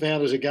kind of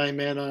found as a game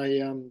man,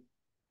 I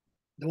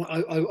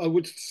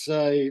would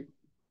say,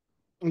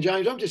 and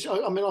James,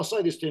 I mean, I'll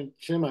say this to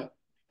Timmer.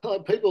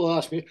 Like people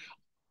ask me,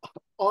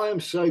 I am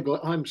so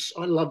glad.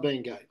 I love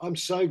being gay. I'm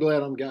so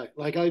glad I'm gay.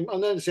 Like I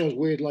know it sounds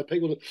weird. Like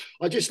people,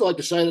 I just like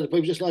to say that to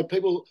people. Just like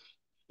people,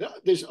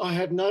 I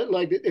have no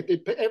like.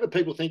 If ever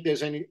people think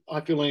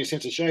I feel any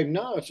sense of shame.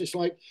 No, it's just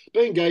like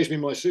being gay has been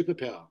my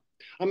superpower.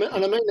 And I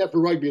mean that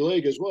for rugby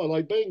league as well.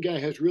 Like being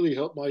gay has really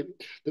helped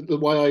the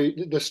way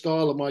the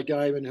style of my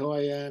game and who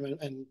I am,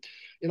 and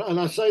and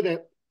I say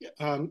that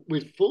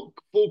with full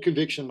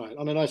conviction, mate.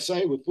 I mean, I say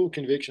it with full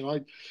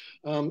conviction.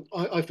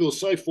 I feel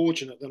so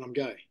fortunate that I'm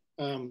gay.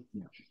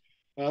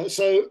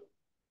 So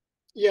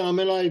yeah, I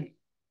mean,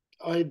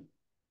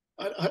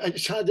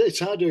 it's hard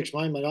to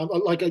explain,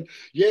 mate.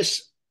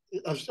 Yes,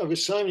 I've got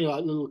so many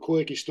like little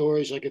quirky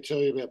stories I could tell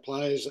you about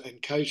players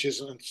and coaches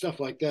and stuff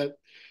like that.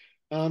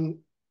 Um,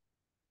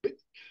 but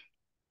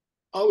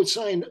I would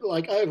say,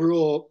 like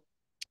overall,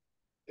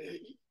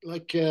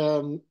 like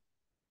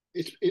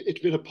it's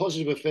been a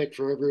positive effect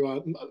for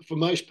everyone, for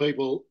most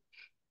people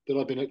that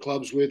I've been at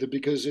clubs with,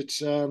 because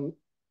I'm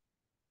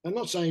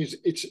not saying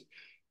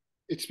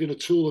it's been a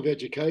tool of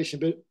education,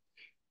 but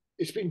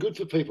it's been good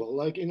for people.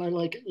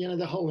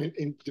 The whole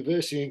in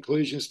diversity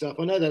inclusion stuff.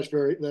 I know that's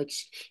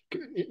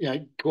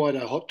quite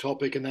a hot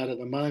topic and that at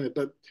the moment,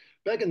 but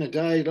back in the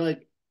day,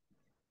 like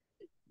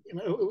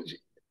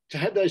to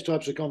have those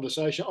types of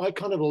conversation, I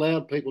kind of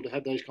allowed people to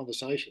have those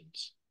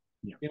conversations.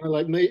 Yeah.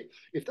 Like me,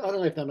 if I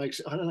don't know if that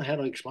makes, I don't know how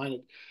to explain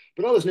it,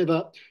 but I was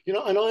never, and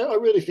I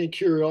really think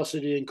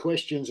curiosity and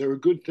questions are a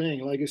good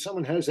thing. Like if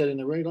someone has that in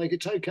the ring, like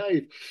it's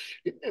okay,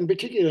 in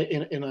particular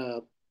in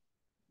a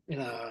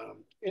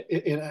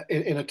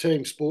in a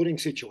team sporting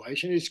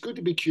situation, it's good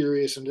to be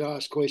curious and to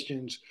ask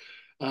questions.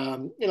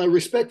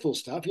 Respectful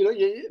stuff.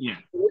 Yeah.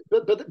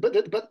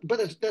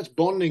 That's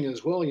bonding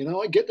as well.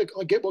 I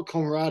get what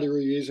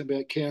camaraderie is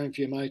about caring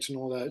for your mates and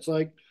all that. It's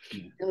like,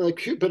 Yeah.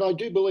 but I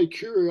do believe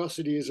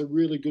curiosity is a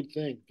really good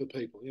thing for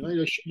people.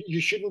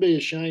 You shouldn't be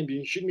ashamed.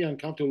 You shouldn't be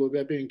uncomfortable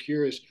about being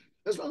curious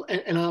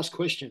and ask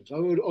questions. I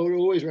would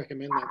always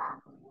recommend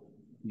that.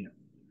 Yeah.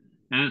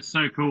 And it's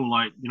so cool.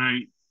 Like,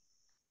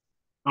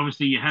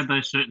 obviously you had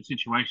those certain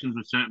situations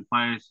with certain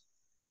players,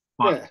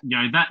 but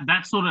Yeah.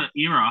 that sort of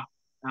era,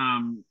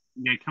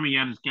 coming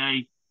out as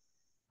gay,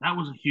 that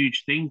was a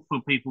huge thing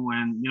for people,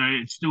 and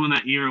it's still in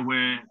that era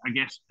where I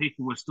guess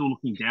people were still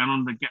looking down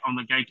on the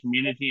gay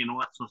community and all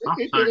that sort of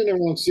stuff. So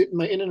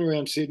In and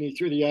around Sydney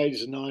through the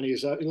 80s and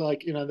 90s,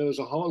 like there was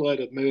a whole load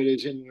of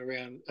murders in and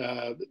around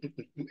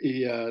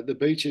the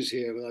beaches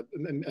here,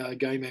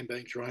 gay men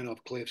being thrown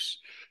off cliffs.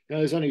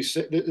 There's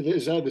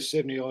over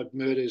 70 odd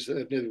murders that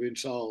have never been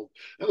solved.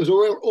 It was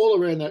all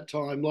around that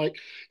time. Like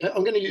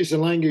I'm going to use the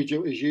language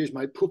that was used,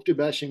 mate. Poofta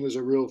bashing was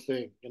a real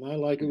thing.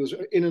 Like it was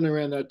in and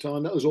around that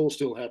time. That was all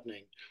still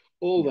happening.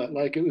 All that,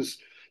 like it was.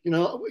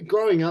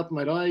 Growing up,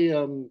 mate. I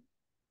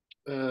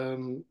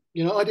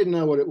didn't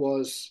know what it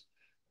was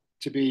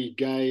to be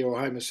gay or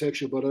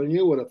homosexual, but I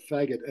knew what a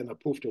faggot and a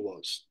poofter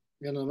was.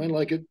 You know what I mean?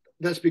 Like it.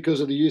 That's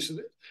because of the use of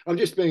it. I'm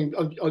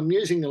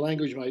using the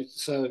language, mate.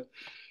 So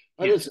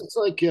yeah, it's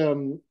like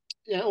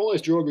all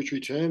those derogatory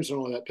terms and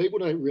all that. People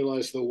don't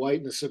realise the weight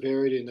and the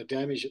severity and the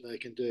damage that they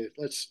can do.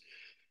 That's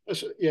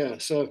yeah.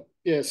 So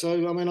yeah. So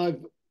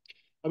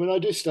I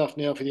do stuff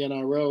now for the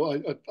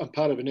NRL. I'm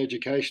part of an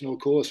educational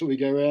course that we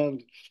go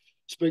around,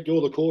 speak to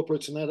all the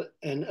corporates and that,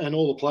 and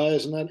all the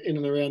players and that in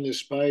and around this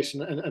space,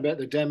 and about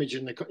the damage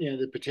and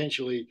the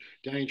potentially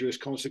dangerous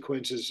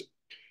consequences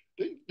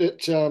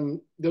that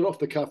off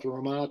the cuff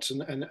remarks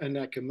and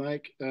that can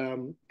make.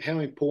 How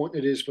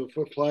important it is for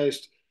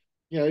players,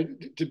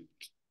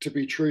 to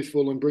be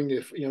truthful and bring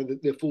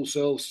their full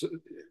selves.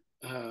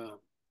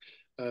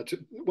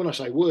 When I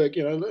say work,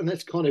 and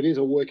that's kind of is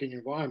a working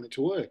environment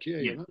to work. Yeah,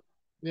 yeah,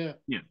 yeah.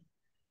 yeah.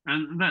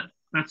 And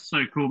that's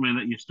so cool, man,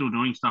 that you're still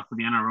doing stuff with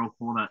the NRL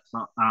for that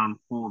stuff,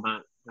 for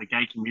the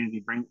gay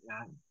community,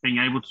 being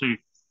able to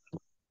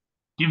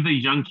give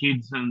these young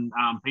kids and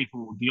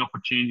people the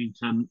opportunity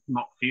to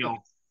not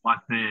feel like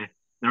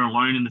they're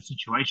alone in the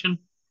situation.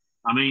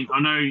 I mean, I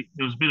know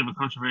there was a bit of a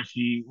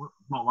controversy,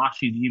 not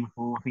last year, the year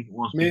before, I think it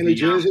was, with Manly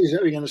jersey, is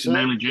that what you're going to the say?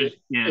 Manly Yeah,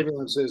 jersey. Yeah,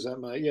 everyone says that,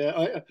 mate.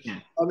 Yeah, yeah,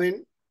 I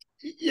mean,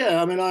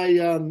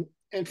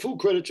 and full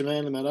credit to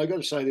Manly, man. I got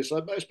to say this.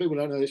 Like most people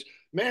don't know this.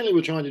 Manly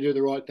were trying to do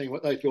the right thing,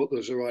 what they thought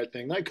was the right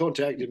thing. They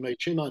contacted me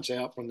 2 months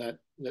out from that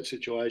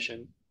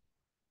situation,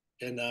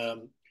 and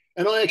I'm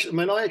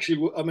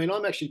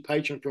actually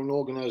patron for an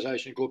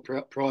organisation called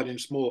Pride in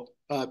Sport.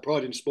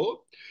 Pride in Sport.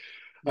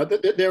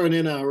 They're an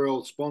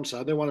NRL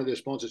sponsor. They're one of their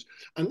sponsors,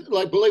 and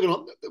like believe it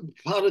or not,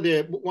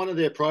 one of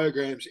their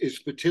programs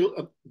is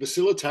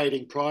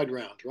facilitating Pride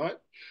Round, right?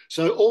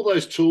 So all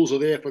those tools are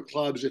there for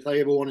clubs if they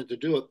ever wanted to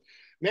do it.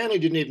 Manly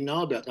didn't even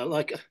know about that.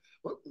 Like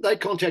they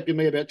contacted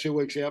me about 2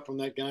 weeks out from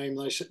that game.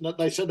 They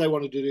said they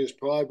wanted to do this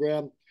Pride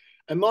Round,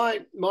 and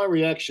my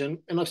reaction,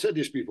 and I've said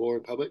this before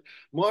in public,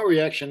 my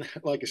reaction,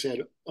 like I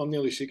said, I'm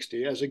nearly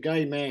 60. As a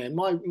gay man,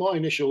 my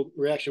initial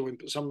reaction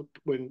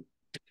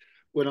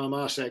when I'm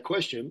asked that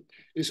question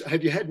is,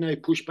 have you had no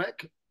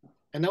pushback?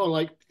 And they were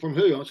like, from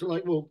who? I was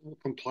like, well,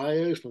 from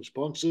players, from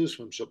sponsors,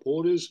 from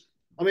supporters.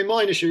 I mean,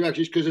 my initial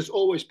reaction is because there's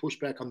always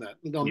pushback on that.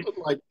 yeah,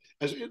 Like,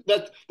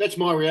 that's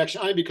my reaction,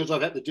 only because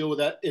I've had to deal with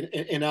that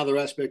in other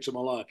aspects of my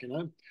life.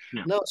 yeah,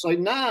 No, it's like,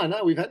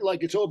 no, we've had,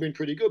 like, it's all been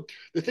pretty good.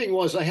 The thing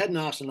was, they hadn't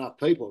asked enough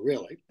people,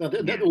 really. yeah,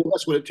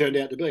 That's what it turned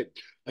out to be.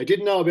 They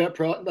didn't know about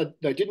Pride.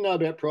 They didn't know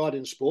about Pride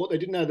in Sport. They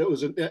didn't know that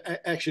was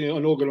actually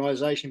an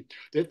organisation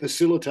that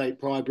facilitate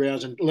Pride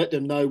Rounds and let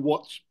them know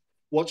what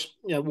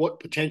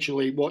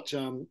potentially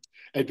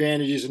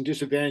advantages and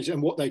disadvantages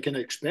and what they can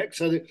expect.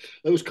 So it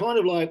was kind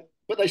of like,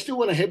 but they still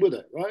went ahead with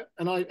it, right?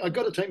 And I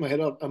got to take my hat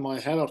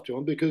off to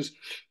them because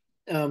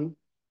um,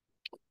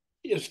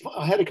 yes,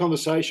 I had a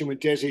conversation with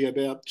Desi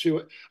about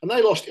and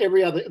they lost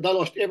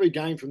every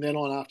game from then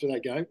on after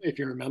that game, if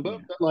you remember.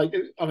 yeah, Like,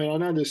 I mean, I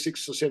know there's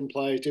 6 or 7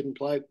 players didn't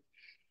play,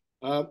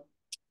 uh,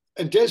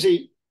 and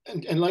Desi,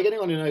 and like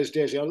anyone who knows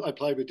Desi, I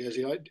played with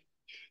Desi.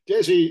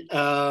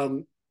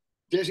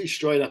 Desi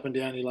straight up and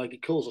down. He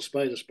calls a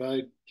spade a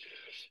spade.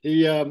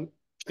 And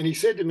he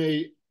said to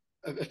me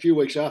a few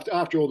weeks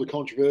after all the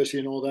controversy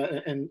and all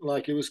that, and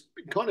like it was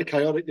kind of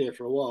chaotic there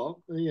for a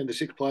while. And the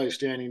 6 players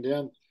standing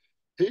down.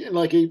 And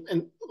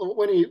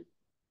when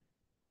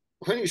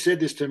he said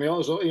this to me, I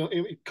was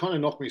it kind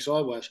of knocked me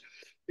sideways.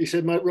 He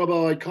said, "Mate,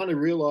 Robbo, I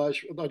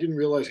didn't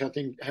realize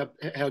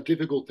how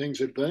difficult things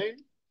had been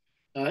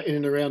in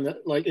and around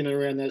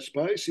that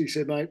space." He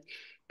said, "Mate,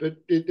 but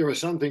there are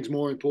some things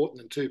more important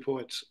than 2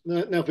 points."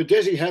 Now for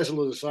Desi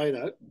Hasler to say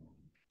that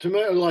to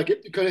me, like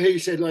it, kind of, he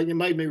said, like it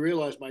made me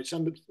realize, mate, it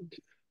made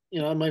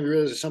me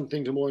realize that some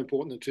things are more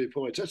important than 2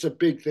 points. That's a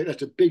big thing.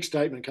 That's a big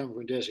statement coming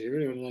from Desi.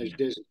 Everyone knows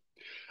yeah, Desi,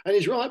 and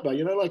he's right, but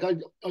like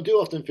I do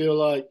often feel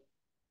like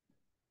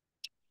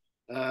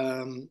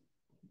um,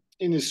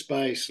 in this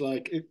space,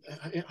 like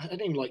I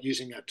don't even like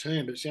using that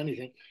term, but it's the only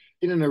thing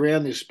in and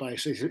around this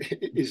space is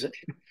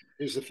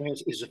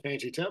the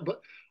fancy term.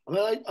 But I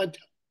mean,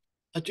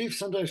 I do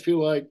sometimes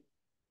feel like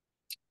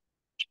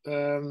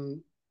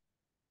um,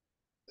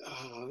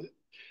 uh,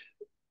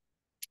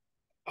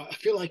 I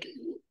feel like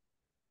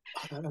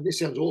I don't know, this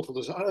sounds awful.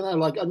 I don't know,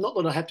 like not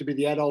that I have to be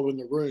the adult in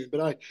the room,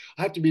 but I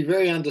have to be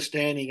very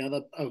understanding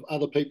of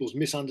other people's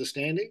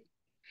misunderstanding,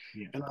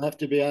 yeah, and I have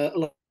to be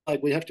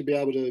like we have to be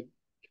able to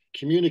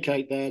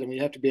communicate that, and we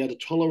have to be able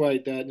to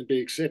tolerate that and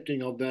be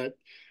accepting of that,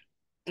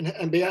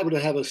 and be able to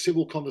have a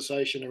civil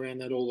conversation around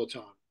that all the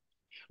time.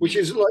 Which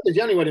is like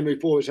the only way to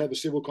move forward is have a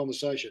civil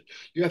conversation.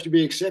 You have to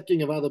be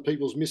accepting of other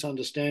people's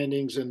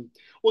misunderstandings and,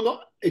 well,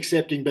 not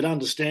accepting, but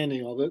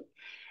understanding of it.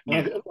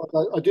 And Yeah.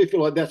 I do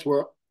feel like that's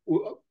where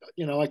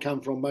I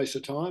come from most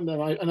of the time,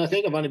 and I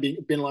think I've only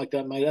been like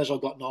that, mate, as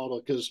I've gotten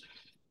older. Because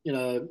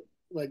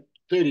like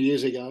 30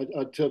 years ago,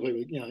 I'd tell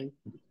people,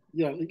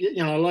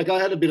 like I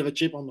had a bit of a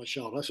chip on my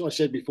shoulder. That's what I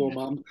said before, Yeah.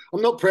 Mum.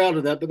 I'm not proud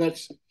of that, but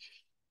that's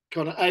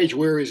kind of age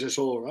wearies us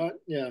all, right?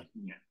 Yeah.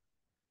 Yeah.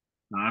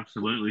 No,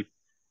 absolutely.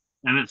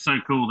 And it's so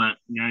cool that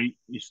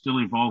you're still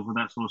involved with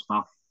that sort of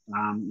stuff.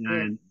 Yeah.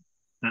 And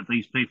that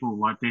these people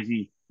like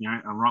Desi,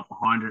 are right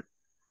behind it.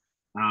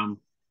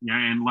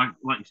 And like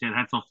you said,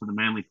 hats off to the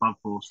Manly Club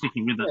for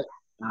sticking with it. Yeah.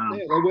 Um,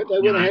 Yeah, they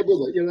you went know, ahead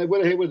with it. They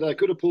went ahead with it. They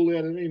could have pulled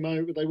out at any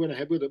moment, but they went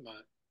ahead with it,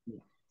 mate.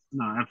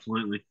 no,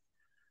 absolutely.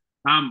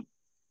 Um,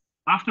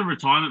 After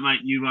retirement,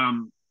 mate, you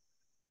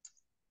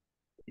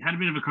had a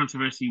bit of a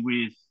controversy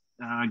with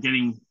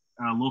getting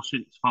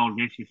lawsuits filed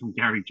against you from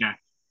Gary Jack.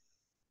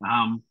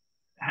 Um,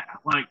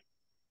 like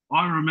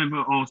I remember,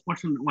 I was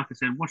watching, like I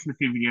said, watching a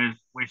few videos,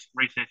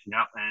 researching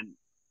up, and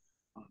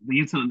the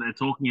incident they're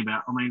talking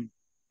about. I mean,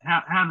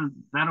 how did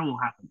that all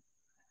happen?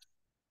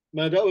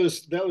 Mate, that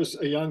was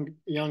a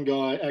young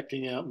guy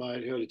acting out,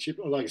 mate, who had a chip.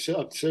 Like I said,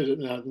 I've said it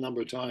a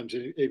number of times,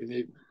 even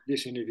in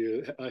this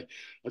interview. I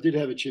did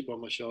have a chip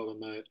on my shoulder,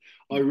 mate.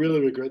 I really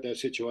regret that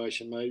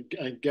situation, mate.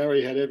 And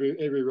Gary had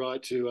every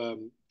right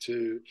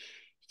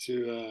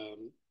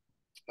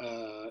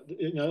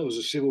it was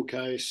a civil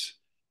case.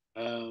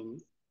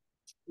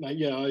 Mate,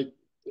 yeah,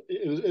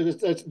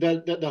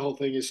 that the whole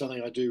thing is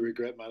something I do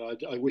regret,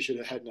 mate. I wish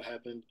it hadn't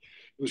happened.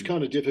 It was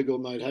kind of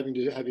difficult, mate, having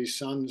to have his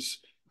sons,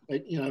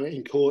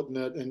 in court and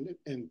that,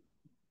 and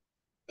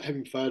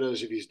having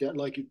photos of his dad.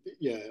 Like,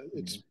 yeah,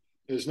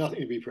 there's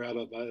nothing to be proud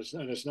of, mate.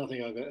 And it's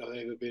nothing I've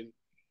ever been.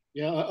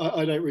 Yeah,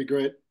 I don't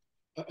regret,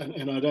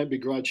 and I don't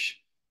begrudge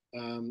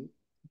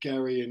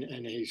Gary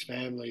and his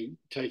family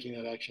taking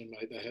that action,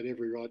 mate. They had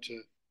every right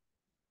to.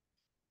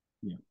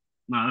 Yeah,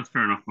 no, that's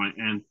fair enough, mate.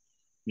 And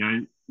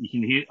you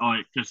can hear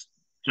like just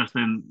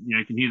then,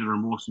 you can hear the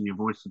remorse in your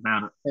voice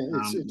about it.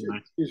 Yeah,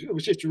 it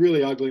was just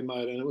really ugly,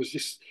 mate, and it was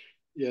just,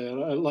 yeah,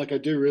 like I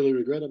do really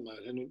regret it,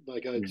 mate, and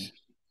like Yeah,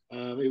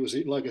 it was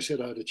like I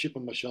said, I had a chip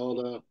on my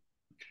shoulder.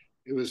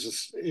 It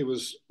was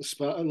a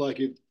spark, like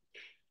it,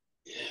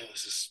 yeah,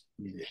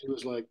 yeah, it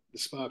was like the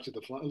spark to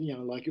the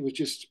flame, like it was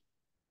just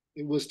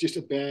it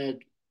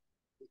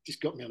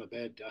just got me on a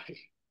bad day.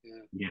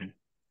 Yeah. yeah.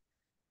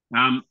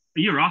 A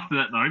year after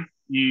that, though,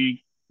 you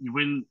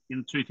win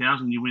in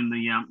 2000. You win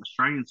the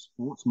Australian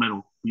Sports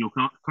Medal for your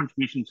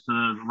contributions to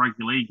the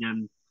rugby league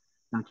and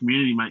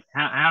community, mate.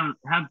 How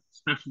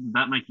special did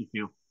that make you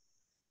feel?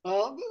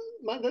 Um,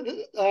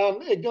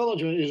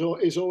 Acknowledgement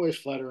is always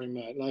flattering,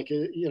 mate. Like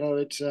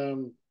it's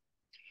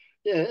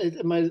yeah,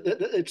 mate,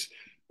 it's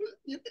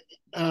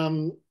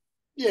um,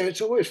 yeah,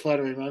 it's always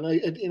flattering, man.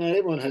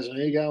 Everyone has an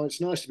ego.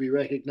 It's nice to be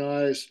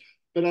recognised,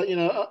 but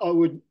I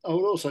would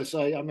also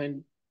say, I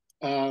mean,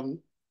 um,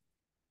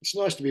 it's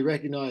nice to be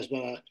recognised,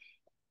 but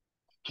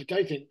I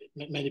don't think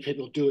many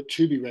people do it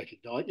to be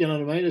recognised. You know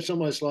what I mean? It's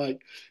almost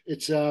like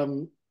it's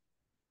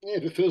yeah,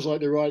 if it feels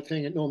like the right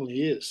thing, it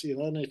normally is.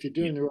 And if you're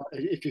Yeah, doing the right,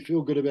 if you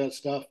feel good about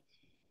stuff,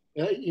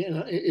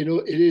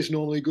 it is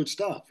normally good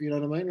stuff. You know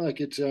what I mean?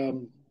 Like it's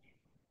um,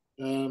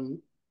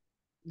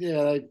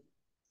 yeah,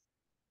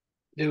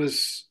 there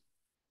was.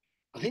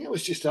 I think it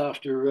was just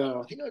after.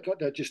 I think I got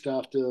that just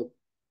after.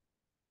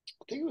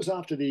 I think it was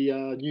after the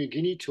New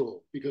Guinea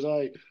tour because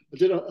I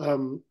did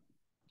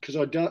because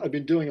I've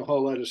been doing a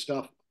whole load of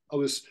stuff. I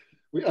was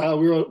we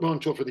were on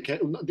tour for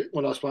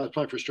when I was playing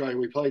for Australia.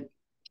 We played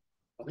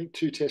I think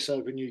 2 tests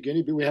over New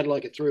Guinea, but we had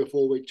like a 3 or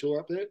 4 week tour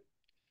up there. It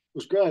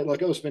was great.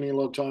 Like I was spending a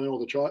lot of time in all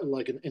the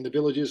like in the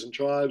villages and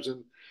tribes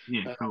and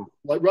yeah, cool.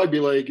 like rugby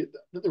league.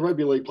 The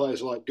rugby league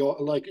players are like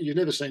God, like you've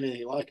never seen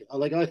anything like it.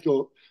 Like I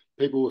thought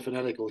people were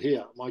fanatical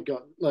here. My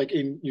God, like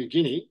in New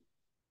Guinea,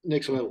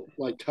 next level,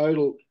 like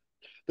total.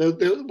 I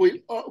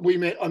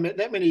met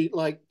that many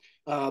like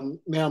Mal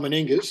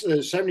Meningas.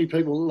 There's so many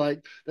people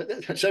like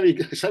so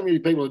many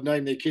people have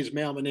named their kids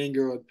Mal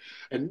Meninga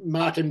and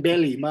Martin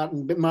Belly,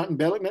 Martin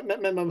Belly,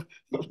 Martin.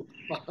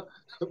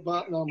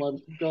 Oh my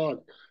God,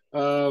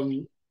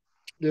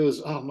 there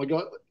was oh my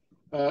God,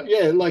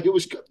 yeah, like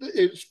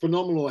it's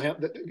phenomenal how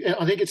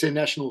I think it's a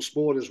national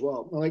sport as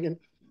well. Like and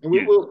we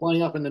Yeah, were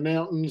playing up in the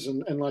mountains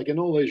and like in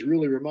all these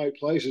really remote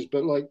places,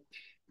 but like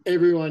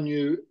everyone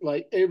knew,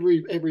 like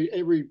every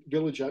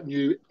village up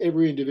knew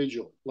every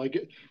individual. Like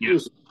it yeah,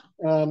 was,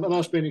 and I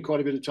was spending quite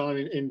a bit of time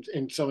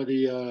in some of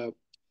the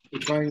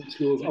training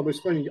schools. I was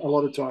spending a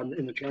lot of time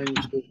in the training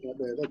schools out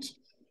there.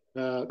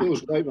 It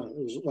was great, man.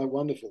 It was like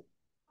wonderful.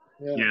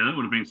 Yeah, yeah. That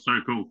would have been so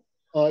cool.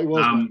 oh, it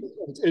was, man. Um,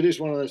 It is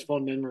one of those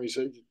fond memories.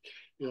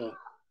 Yeah.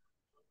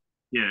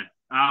 yeah.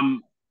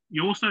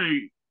 You also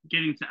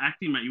get into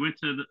acting, mate. You went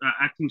to the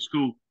acting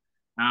school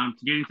to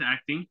get into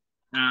acting.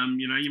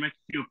 You make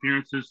a few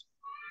appearances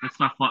and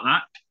stuff like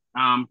that.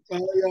 I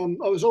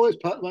was always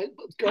part. Like,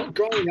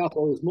 growing up, I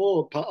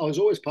was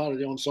always part of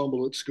the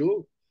ensemble at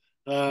school.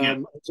 Yeah, I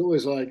was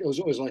always like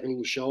a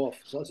little show off.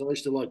 So I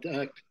used to like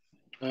to act.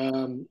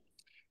 Um,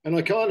 and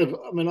I kind of,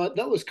 I mean,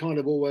 that was kind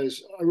of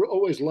always.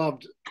 Always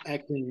loved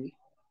acting.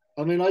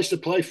 I mean, I used to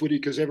play footy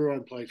because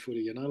everyone played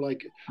footy.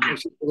 Like yeah,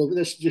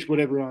 that's just what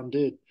everyone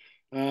did.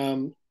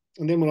 Um,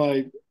 and then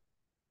when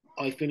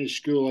I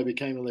finished school, I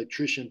became an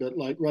electrician. But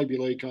like rugby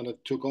league kind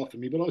of took off for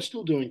me. But I was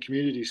still doing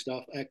community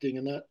stuff, acting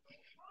and that.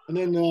 And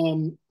then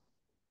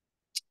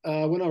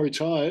when I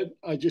retired,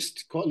 I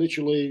just quite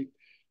literally,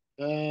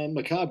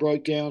 my car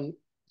broke down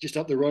just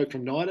up the road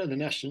from NIDA, the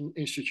National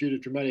Institute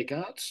of Dramatic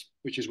Arts,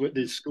 which is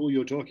the school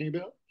you're talking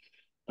about.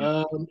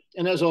 yeah.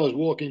 And as I was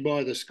walking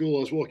by the school,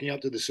 I was walking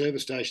up to the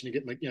service station to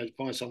get to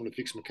find someone to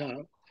fix my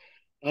car.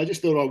 I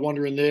just thought I'd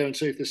wander in there and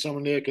see if there's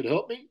someone there who could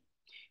help me.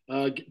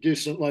 Do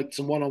some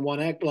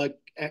one-on-one act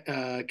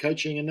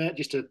coaching and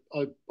that.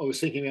 I was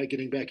thinking about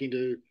getting back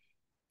into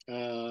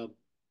uh,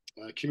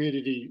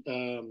 community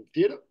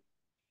theatre.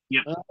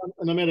 Yeah.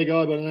 And I met a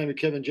guy by the name of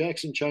Kevin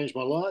Jackson, changed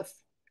my life.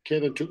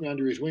 Kevin took me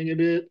under his wing a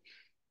bit,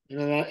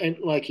 and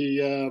like he,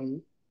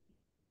 and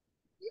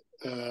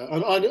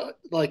I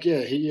like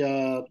yeah, he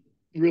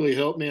really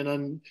helped me. And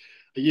then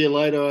a year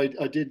later,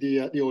 I did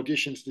the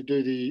auditions to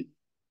do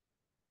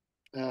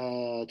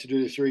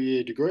the 3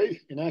 year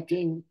degree in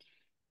acting.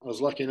 I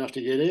was lucky enough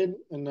to get in,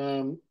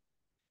 and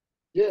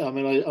yeah, I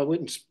mean, I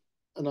went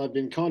and I've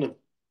been kind of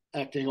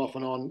acting off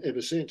and on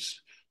ever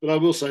since. But I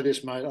will say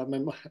this, mate. I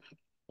mean,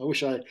 I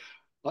wish I,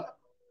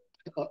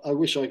 I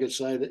wish I could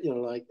say that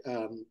like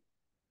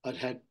I'd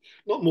had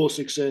not more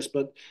success,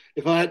 but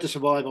if I had to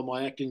survive on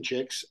my acting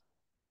checks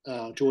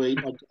to eat,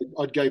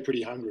 I'd go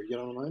pretty hungry. You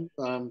know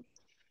what I mean?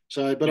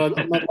 But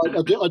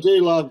I do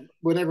love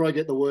whenever I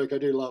get the work. I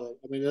do love it.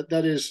 I mean,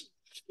 that is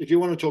if you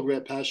want to talk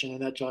about passion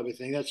and that type of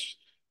thing. That's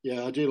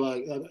yeah, I do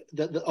like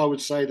that. I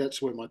would say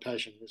that's where my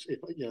passion is.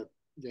 Yeah,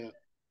 yeah.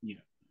 Yeah,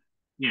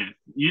 yeah,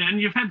 yeah. And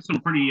you've had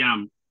some pretty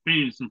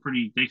been in some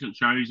pretty decent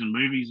shows and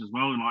movies as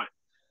well. And like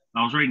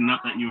I was reading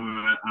up that you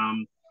were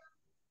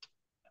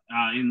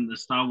in the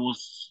Star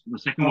Wars, the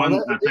second Oh, one,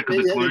 Attack of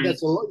the that's a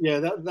Clones. lot. Yeah,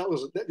 that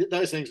was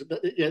those things.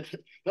 Yeah,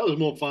 that was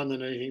more fun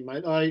than anything,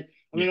 mate. I Yeah,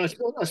 mean, I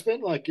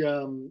spent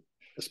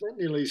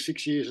nearly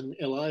 6 years in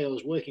LA. I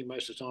was working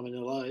most of the time in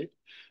LA.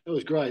 That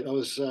was great.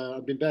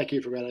 I've been back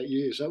here for about 8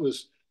 years. That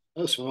was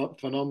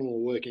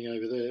phenomenal working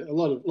over there. A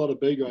lot of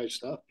B grade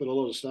stuff, but a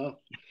lot of stuff.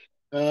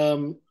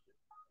 Um,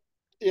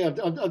 yeah,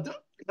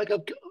 like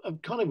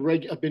I've kind of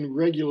I've been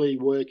regularly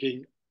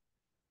working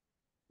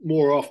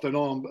more off than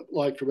on, but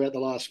like for about the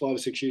last 5 or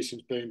 6 years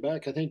since being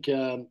back. I think.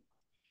 The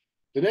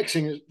next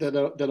thing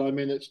that I'm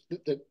in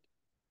that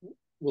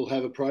will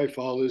have a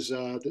profile is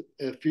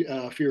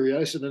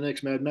Furiosa, the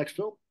next Mad Max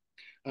film.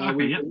 Uh, okay,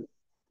 we yeah,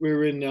 we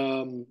were in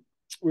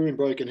we were in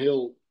Broken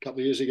Hill a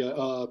couple of years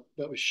ago.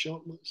 That was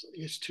shot.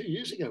 Yes, 2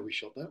 years ago we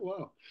shot that.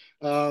 Wow.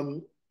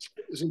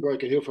 It was in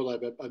Broken Hill for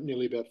like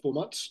nearly about 4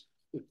 months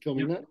yeah,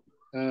 filming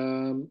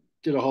that.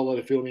 Did a whole lot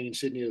of filming in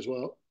Sydney as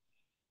well.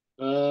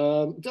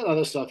 Done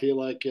other stuff here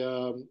like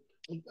a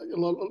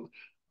lot of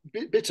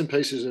bits and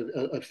pieces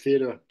of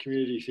theatre,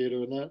 community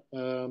theatre, and that.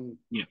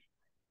 yeah,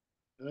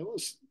 It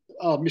was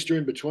Mr.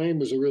 In Between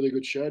was a really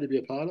good show to be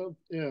a part of.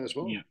 Yeah, as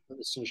well. yeah,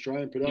 It's an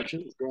Australian yeah,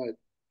 production. It's great.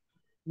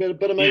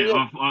 But I mean,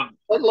 yeah. yeah,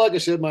 I've like I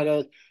said,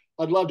 mate,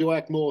 I'd love to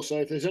act more. So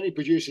if there's any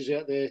producers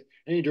out there,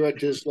 any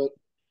directors,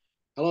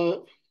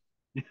 hello.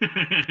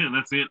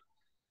 that's it.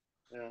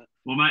 Yeah,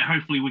 Well, mate,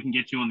 hopefully we can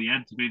get you on the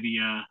ad to be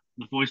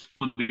the voice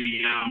for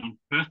the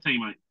Perth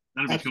team, mate.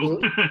 That'd be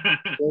cool.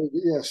 absolutely.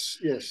 Yes,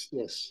 yes,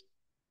 yes.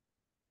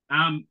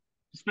 um,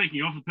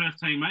 speaking of the Perth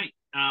team, mate,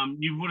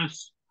 you would have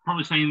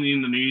probably seen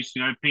in the news.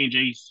 You know,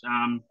 PNG's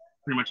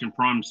pretty much in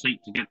prime seat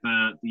to get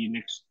the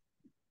next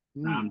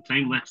Mm.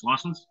 team next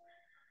license.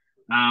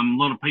 A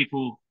lot of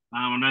people.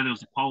 I know there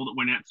was a poll that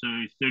went out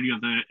to 30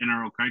 of the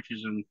NRL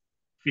coaches, and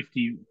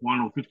 51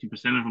 or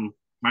 50% of them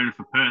voted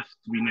for Perth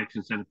to be next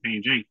instead of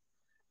PNG.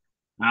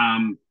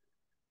 Um,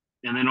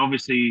 and then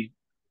obviously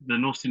the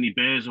North Sydney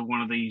Bears are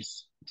one of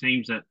these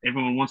teams that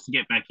everyone wants to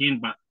get back in,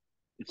 but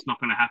it's not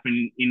going to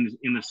happen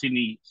in the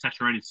Sydney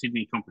saturated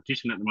Sydney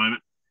competition at the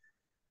moment.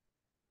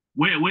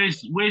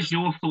 Where's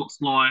your thoughts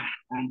lie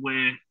on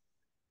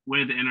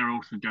where the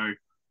NRL should go?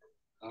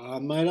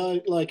 Mate,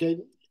 I like it.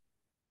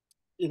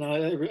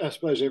 I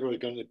suppose everyone's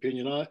got an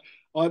opinion. I,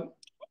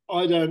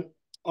 I don't,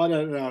 I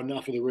don't know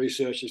enough of the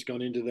research that's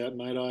gone into that,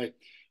 mate.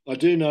 I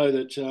do know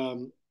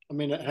that. I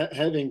mean,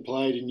 having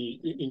played in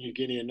New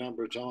Guinea a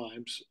number of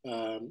times,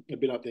 I've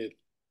been up there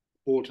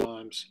 4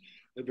 times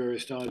at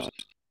various times.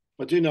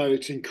 I do know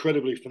it's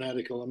incredibly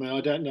fanatical. I mean,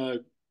 I don't know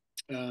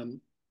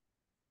um,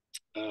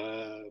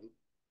 uh,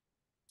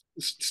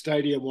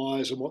 stadium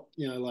wise and what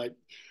like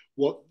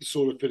what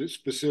sort of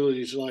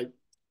facilities like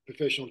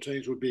professional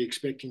teams would be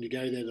expecting to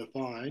go there to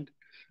find.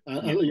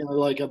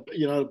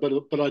 Yeah,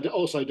 But I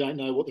also don't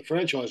know what the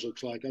franchise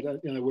looks like. I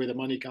don't where the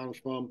money comes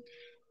from.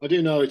 I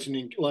do know it's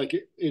it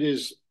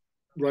is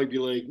rugby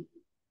league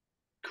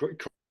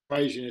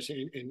craziness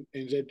in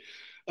NZ.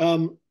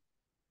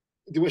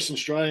 the Western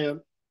Australia.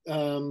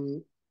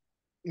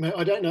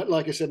 I don't know.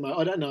 Like I said, mate,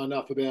 I don't know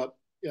enough about.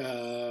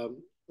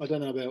 I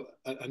don't know about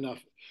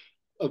enough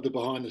of the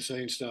behind the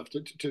scenes stuff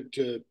Yeah.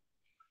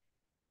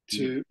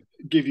 to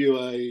give you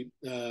a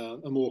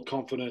more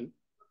confident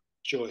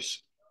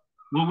choice.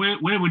 Well,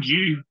 where would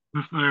you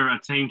prefer a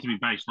team to be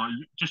based? Like,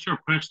 just your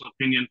personal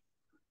opinion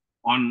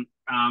on,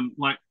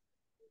 like,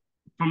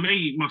 for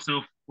me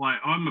myself, like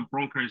I'm a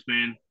Broncos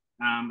fan,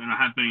 and I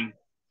have been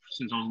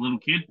since I was a little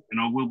kid, and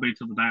I will be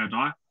till the day I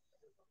die.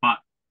 But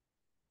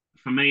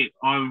for me,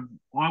 I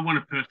want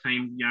a Perth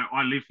team. You know,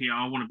 I live here.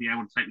 I want to be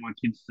able to take my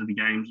kids to the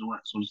games, all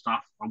that sort of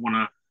stuff. I want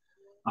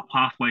a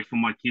pathway for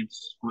my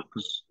kids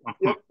because I've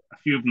got Yep. a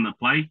few of them that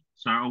play,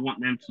 so I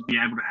want them to be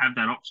able to have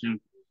that option,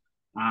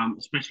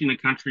 especially in a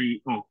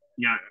country or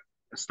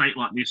a state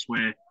like this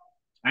where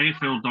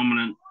AFL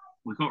dominant.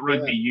 We've got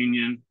rugby Yeah.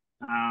 union.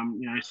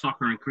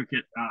 Soccer and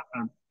cricket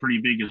are pretty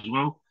big as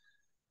well.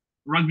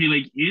 Rugby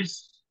league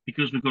is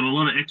because we've got a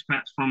lot of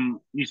expats from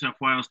New South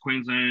Wales,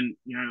 Queensland.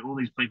 You know, all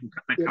these people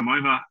that Yep. come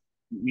over,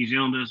 New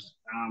Zealanders,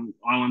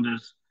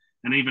 Islanders,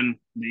 and even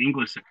the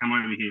English that come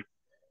over here.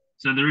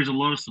 So there is a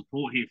lot of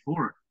support here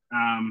for it.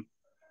 And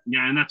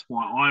that's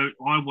why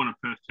I want a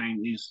Perth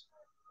team is,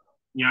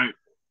 you know,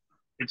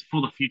 it's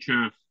for the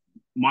future of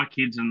my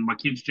kids and my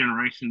kids'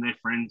 generation, their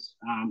friends,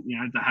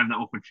 to have that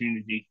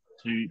opportunity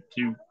to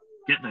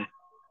get there.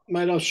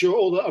 Mate, I'm sure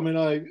all that. I mean,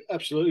 I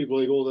absolutely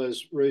believe all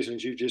those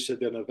reasons you just said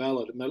then are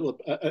valid.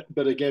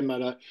 But again,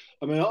 mate,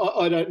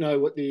 I don't know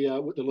what the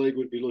league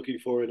would be looking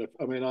for.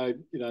 I mean,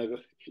 I'm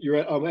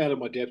out of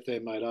my depth there,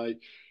 mate.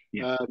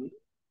 Yeah,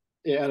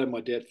 Yeah, out of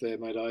my depth there,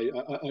 mate.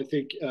 I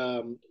think.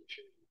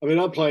 I mean,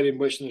 I played in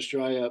Western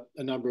Australia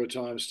a number of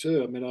times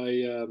too. I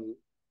mean,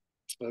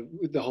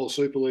 with the whole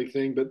Super League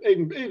thing, but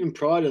even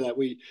prior to that,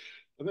 I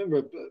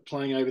remember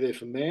playing over there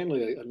for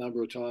Manly a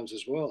number of times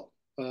as well.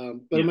 But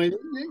I yeah, mean,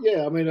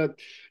 yeah, I mean,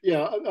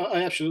 yeah,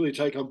 I absolutely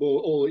take on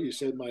board all that you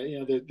said, mate. You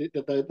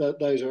know,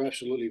 those are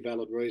absolutely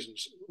valid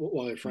reasons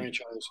why a yeah,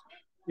 franchise,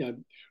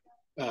 you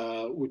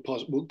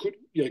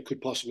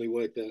could possibly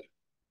work there.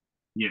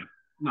 yeah.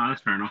 No,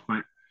 that's fair enough,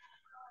 mate.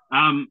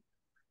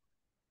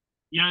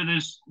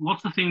 There's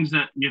lots of things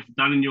that you've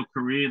done in your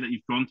career that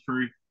you've gone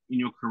through in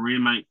your career,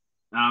 mate.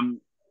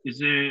 Is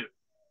there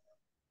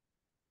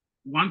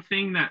one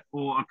thing that,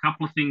 or a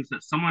couple of things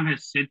that someone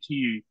has said to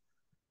you,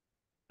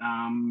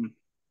 um,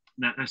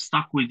 that has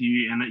stuck with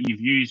you and that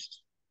you've used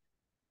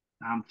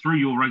through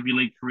your rugby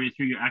league career,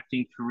 through your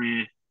acting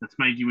career, that's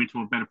made you into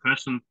a better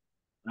person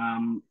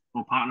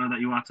or partner that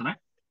you are today?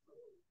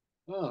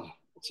 Oh,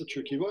 that's a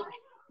tricky one.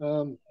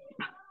 Um,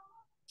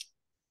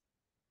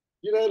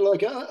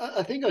 like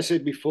I think I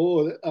said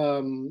before,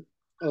 I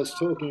was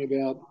talking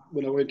about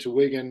when I went to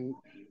Wigan,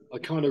 I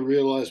kind of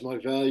realised my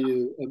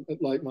value,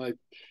 like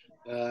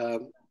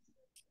um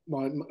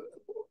my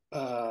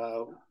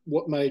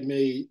what made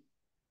me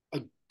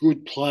a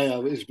good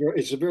player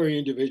it's a very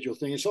individual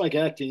thing. It's like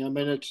acting. I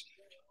mean,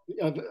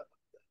 I've,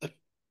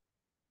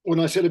 when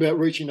I said about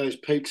reaching those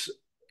peaks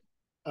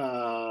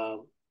uh,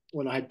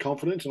 when I had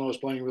confidence and I was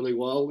playing really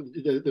well,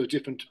 there were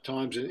different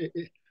times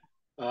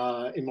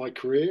in my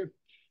career.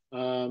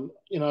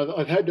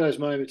 I've had those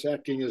moments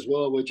acting as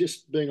well, where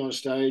just being on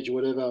stage or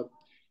whatever,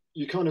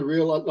 you kind of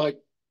realize like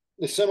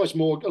there's so much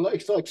more.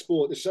 It's like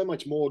sport. There's so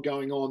much more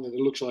going on than it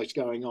looks like it's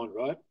going on,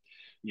 right?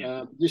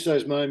 Yeah, Just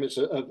those moments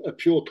of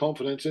pure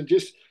confidence and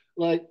just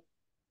like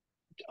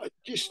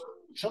just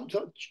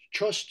sometimes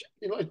trust.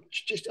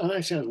 Just I know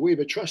it sounds weird,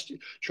 but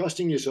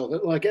trusting yourself.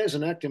 Like as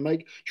an actor,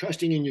 make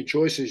trusting in your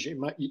choices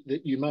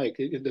that you make,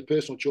 the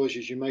personal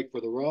choices you make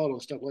for the role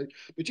and stuff like.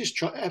 But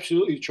just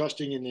absolutely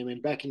trusting in them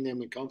and backing them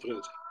with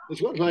confidence.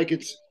 It's not like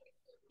it's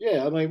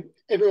yeah. I mean,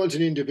 everyone's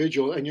an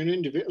individual, and you're an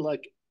individual.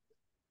 Like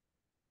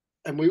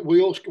and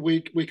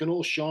we can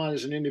all shine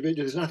as an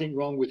individual. There's nothing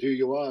wrong with who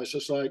you are. It's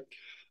just like,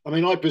 I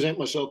mean, I present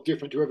myself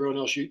different to everyone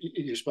else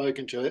you've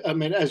spoken to. I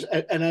mean,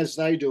 as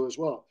they do as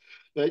well.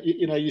 But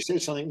you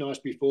said something nice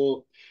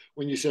before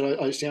when you said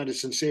I sounded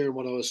sincere in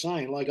what I was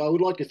saying. Like I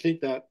would like to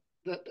think that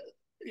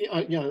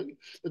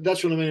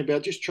that's what I mean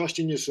about just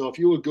trusting yourself.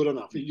 You are good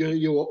enough.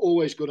 You are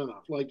always good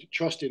enough. Like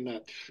trust in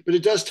that. But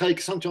it does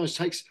sometimes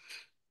takes.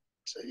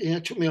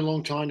 It took me a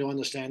long time to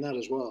understand that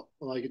as well.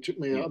 Like it took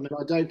me. yeah, I mean,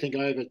 I don't think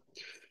I ever.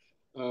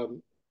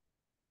 Um,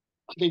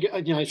 I think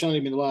it's only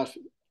been the last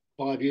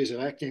 5 years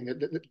of acting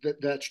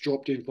that's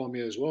dropped in for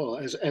me as well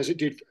as it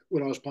did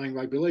when I was playing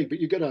rugby league. But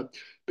you got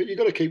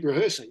to keep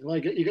rehearsing.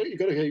 Like you got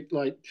to keep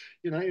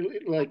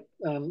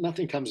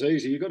nothing comes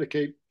easy. You got to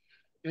keep.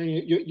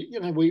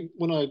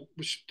 When I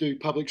do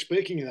public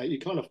speaking and that, you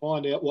kind of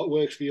find out what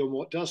works for you and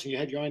what doesn't. You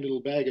had your own little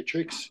bag of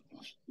tricks,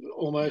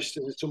 almost.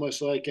 It's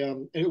almost like,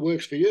 and it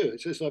works for you.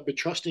 It's just like, but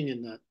trusting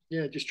in that,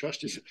 yeah, just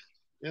trust yeah. yourself.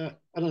 Yeah,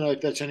 I don't know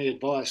if that's any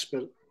advice,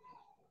 but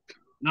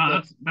No,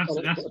 that,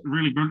 that's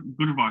really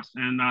good advice,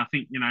 and I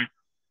think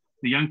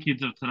the young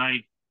kids of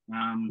today.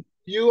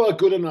 you are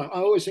good enough. I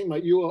always think,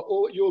 mate,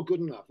 you're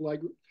good enough.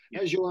 Like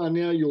Yeah, as you are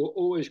now, you're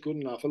always good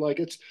enough. Like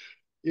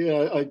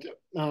yeah,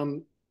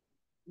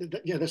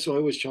 yeah, that's what I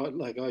always try.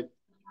 Like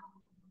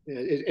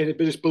Yeah,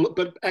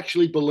 but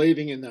actually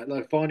believing in that,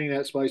 like finding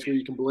that space where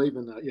you can believe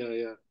in that. Yeah,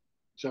 yeah.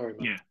 Sorry,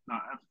 mate. Yeah,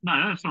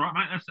 no, that's all right,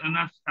 mate.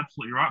 That's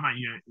absolutely right, mate.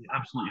 You're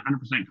absolutely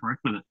 100%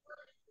 correct with it.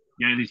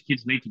 These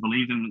kids need to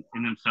believe in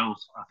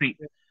themselves. I think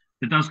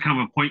there does come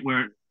a point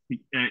where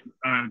it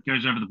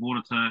goes over the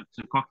border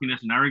to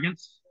cockiness and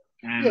arrogance.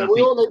 And Yeah, I we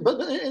think, all need, but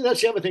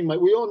that's the other thing,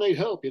 mate. We all need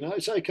help. You know,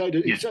 it's okay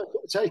to yeah,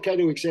 it's okay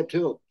to accept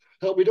help.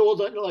 Help. We all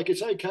don't like.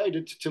 It's okay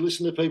to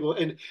listen to people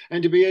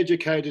and to be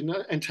educated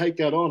and take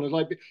that on. And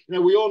like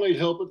we all need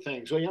help at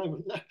things. So, yeah,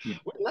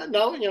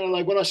 no,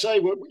 like when I say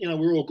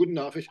we're all good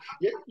enough.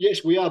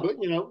 Yes, we are, but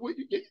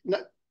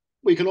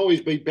we can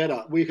always be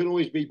better. We can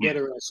always be yeah,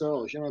 better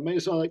ourselves. You know what I mean?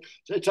 It's not like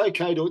it's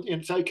okay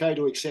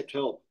to accept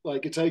help.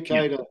 Like it's yeah,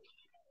 okay to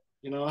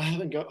I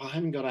haven't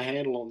got a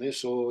handle on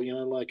this, or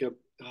like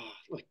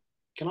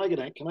can I get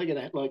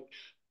a like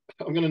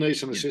I'm going to need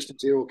some yeah,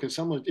 assistance here, or can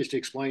someone just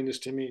explain this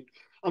to me?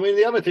 I mean,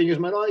 the other thing is,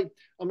 man,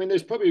 I mean,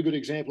 there's probably a good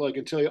example I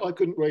can tell you. I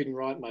couldn't read and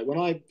write, mate.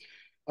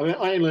 I mean,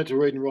 I only learned to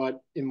read and write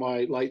in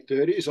my late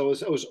 30s. I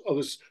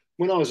was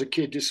when I was a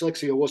kid,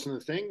 dyslexia wasn't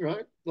a thing,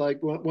 right? Like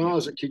when I yeah,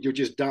 was a kid, you're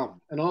just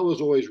dumb, and I was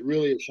always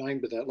really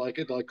ashamed of that. Like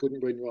I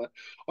couldn't read and write.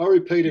 I yeah,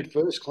 repeated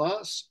first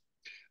class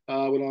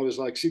when I was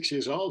like 6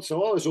 years old.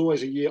 So I was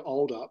always a year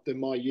older than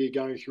my year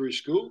going through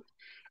school.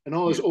 And I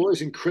yeah, was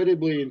always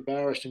incredibly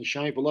embarrassed and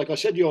shameful. Like I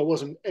said to you, I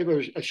wasn't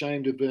ever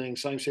ashamed of being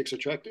same sex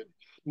attracted.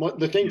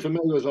 The thing yeah, for me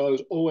was I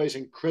was always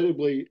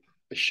incredibly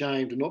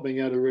ashamed of not being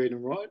able to read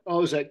and write. I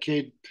was that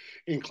kid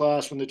in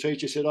class when the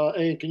teacher said, "Oh,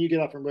 Ian, can you get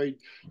up and read?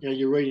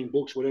 You're reading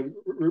books, whatever.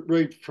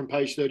 Read from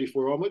page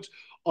 34 onwards."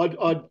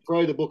 I'd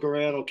throw the book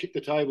around, I'll kick the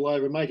table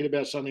over, make it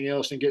about something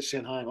else, and get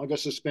sent home. I got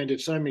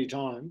suspended so many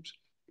times,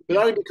 but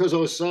yeah, only because I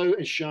was so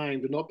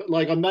ashamed and not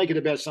like I'd make it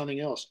about something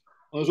else.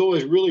 I was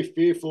always really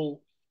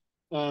fearful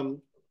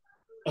um,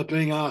 of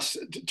being asked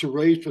to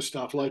read for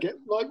stuff like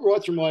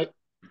right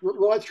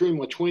through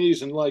my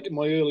 20s and like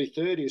my early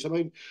 30s. I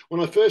mean,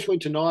 when I first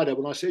went to NIDA,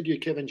 when I said to you,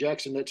 Kevin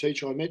Jackson, that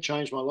teacher I met,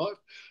 changed my life.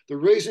 The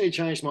reason he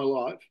changed my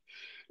life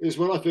is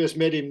when I first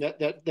met him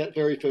that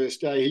very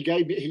first day,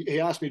 he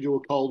asked me to do a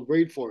cold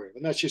read for him,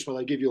 and that's just when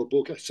they give you a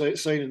book, a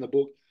scene in the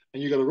book,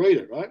 and you got to read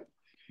it, right?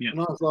 yeah, And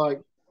I was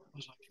like,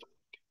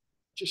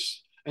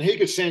 just, and he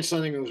could sense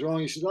something that was wrong.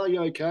 He said, "Are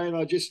you okay?" And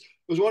it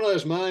was one of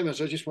those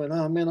moments. I just went,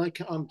 "Oh man,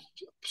 I'm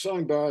so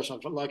embarrassed. I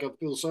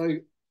feel so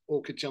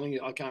awkward telling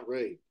you I can't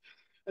read."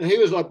 And he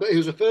was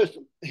the first.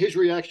 His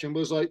reaction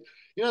was like,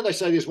 they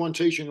say there's one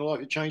teacher in your life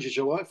that changes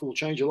your life, will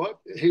change your life.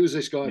 He was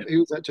this guy. yeah, He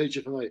was that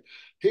teacher for me.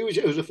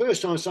 It was the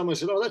first time someone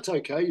said, "Oh, that's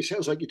okay. You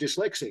sounds like you're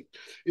dyslexic."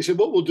 He said,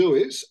 "What we'll do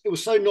is," it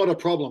was so not a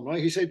problem,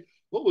 right? He said,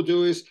 "What we'll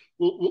do is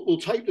we'll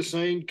tape the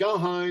scene, go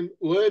home,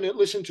 learn it,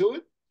 listen to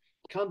it,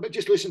 come back,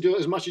 just listen to it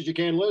as much as you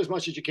can, learn as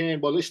much as you can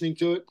by listening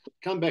to it.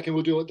 Come back and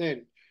we'll do it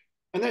then."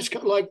 And that's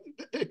like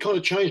it kind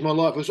of changed my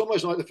life. It was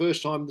almost like the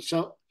first time.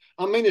 So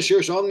I mean,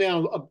 seriously, I'm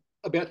now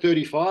about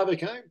 35.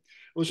 Okay, it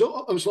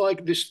was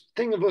like this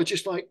thing of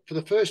just like for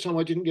the first time,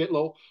 I didn't get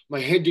low. My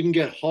head didn't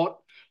get hot.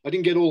 I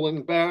didn't get all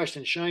embarrassed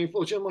and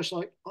shameful. It's almost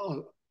like,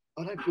 oh,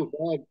 I don't feel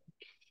bad.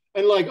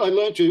 And like I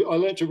learned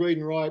to read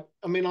and write.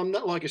 I mean, I'm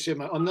not like I said,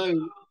 mate. I'm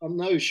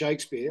no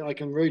Shakespeare. I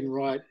can read and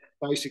write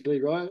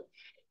basically, right?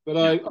 But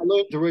yeah, I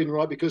learned to read and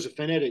write because of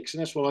phonetics,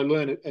 and that's what I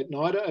learned at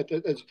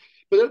NIDA.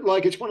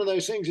 But it's one of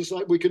those things. It's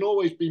like we can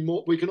always be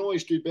more. We can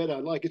always do better.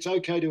 Like it's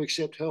okay to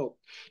accept help.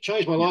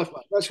 Changed my yeah, life,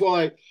 mate. That's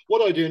why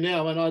what I do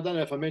now, and I don't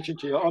know if I mentioned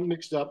to you, I'm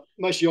mixed up.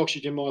 Most of the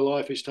oxygen in my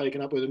life is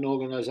taken up with an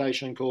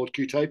organisation called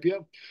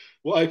Qtopia.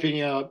 We're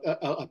opening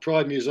a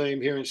Pride Museum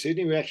here in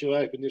Sydney. We actually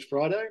opened this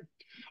Friday.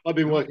 I've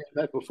been cool, working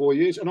on that for 4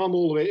 years, and I'm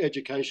all about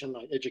education,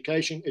 like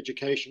education,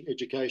 education,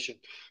 education.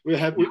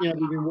 yeah, We've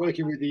been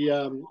working with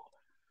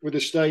the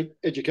state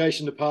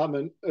education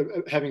department,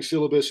 having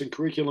syllabus and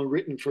curriculum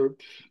written for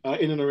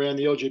in and around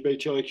the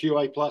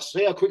LGBTIQA plus.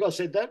 See how quick I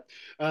said that?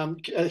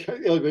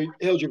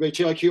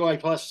 LGBTIQA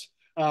plus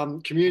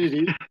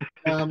community.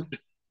 Um,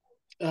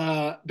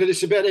 but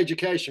it's about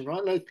education,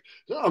 right? Like,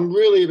 I'm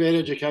really about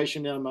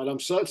education now, mate. I'm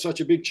such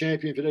a big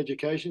champion for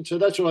education. So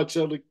that's what I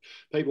tell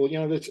people.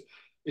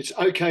 It's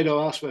okay to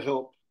ask for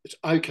help. It's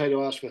okay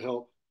to ask for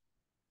help.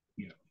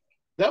 yeah.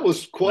 That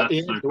was quite the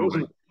That's so answer, cool,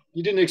 wasn't mate. it?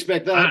 You didn't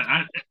expect I, that.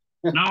 I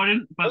no, I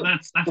didn't, but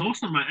that's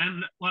awesome, mate.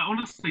 And like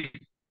honestly,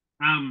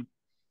 um,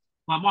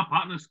 like my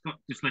partner's got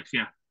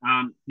dyslexia.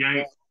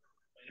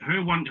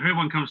 Her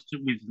one comes to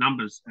with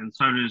numbers, and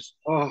so does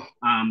Oh,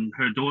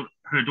 her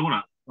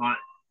daughter. Like,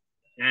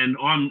 and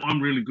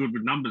I'm really good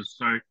with numbers,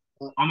 so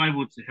I'm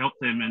able to help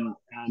them.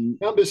 And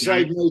numbers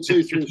saved me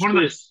too through it's one of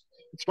school. those.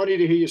 It's funny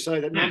to hear you say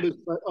that. Yeah, Numbers,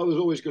 I was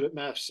always good at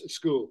maths at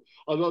school.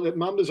 I like that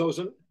numbers, I was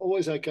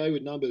always okay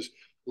with numbers.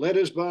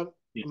 Letters, but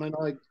yeah, I mean,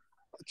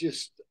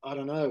 I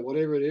don't know,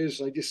 whatever it is,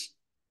 they just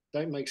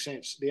don't make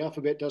sense. The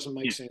alphabet doesn't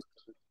make yeah, sense.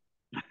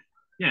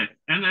 yeah.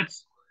 And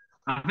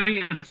I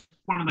think it's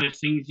one of those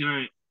things.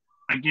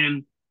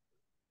 Again,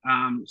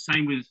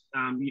 same with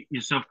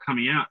yourself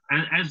coming out.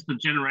 As the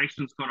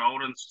generations got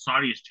older and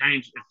society has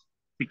changed, it's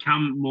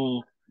become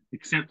more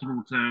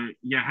acceptable to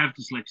have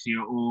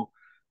dyslexia or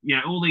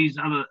all these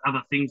other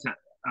things that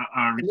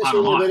are And this part is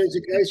of all about life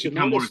education,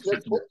 become mate. more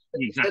acceptable.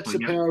 That's Exactly. the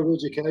Yeah. power of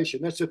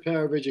education. That's the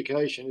power of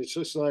education. It's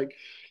just like,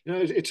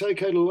 it's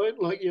okay to learn.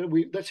 Like,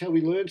 that's how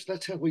we learn.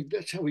 That's how we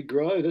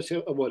grow. That's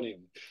how. What?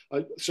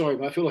 Sorry,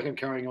 mate, I feel like I'm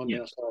carrying on Yeah.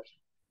 now. Sorry.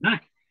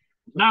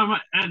 No, no,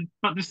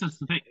 but this is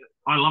the thing.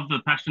 I love the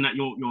passion that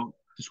you're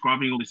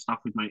describing all this stuff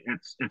with me.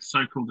 It's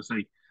so cool to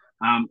see.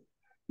 Um,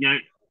 you know,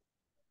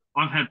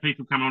 I've had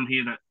people come on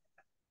here that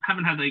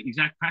haven't had the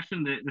exact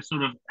passion. They're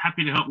sort of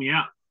happy to help me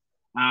out.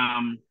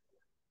 Um,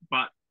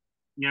 but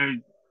you know,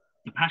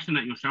 the passion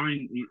that you're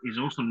showing is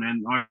awesome,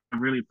 man. I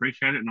really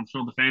appreciate it, and I'm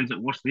sure the fans that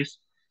watch this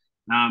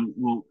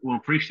will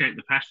appreciate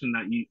the passion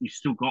that you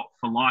still got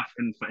for life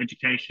and for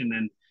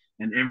education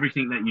and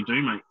everything that you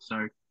do, mate.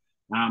 So,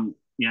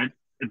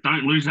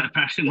 don't lose that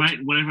passion, mate.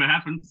 Whatever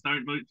happens,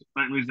 don't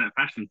lose that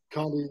passion.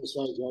 Kind of you to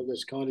say, Joe.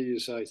 That's kind of you to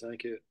say.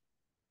 Thank you.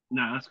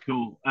 No, that's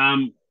cool.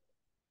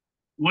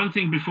 One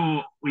thing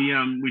before we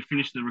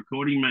finish the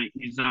recording, mate,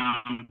 is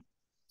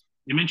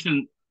you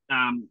mentioned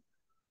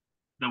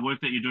the work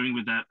that you're doing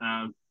with that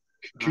uh,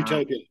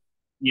 Qtopia.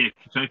 yeah,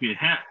 Utopia.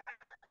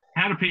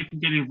 How do people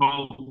get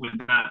involved with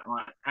that?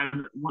 Like,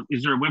 what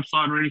is there a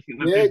website or anything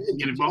that Yeah, people can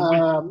get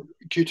involved with?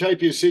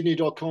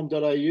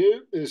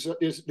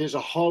 QtopiaSydney.com.au. There's a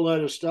whole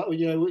load of stuff.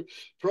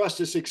 For us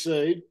to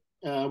succeed,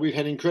 we've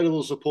had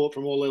incredible support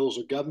from all levels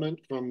of government,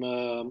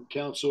 from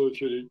council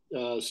through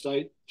to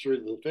state, through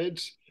to the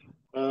feds.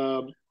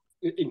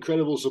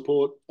 Incredible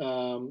support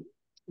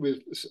with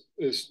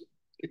there's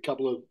a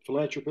couple of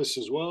philanthropists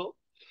as well.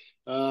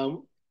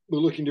 We're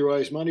looking to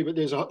raise money, but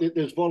there's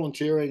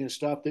volunteering and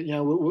stuff that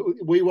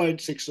we won't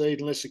succeed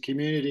unless the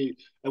community.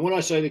 And when I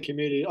say the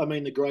community, I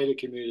mean the greater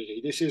community.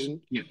 This isn't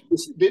Yeah,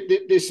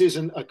 this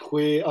isn't a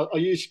queer. I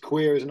use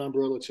queer as an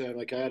umbrella term.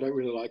 Okay, I don't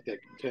really like that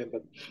term,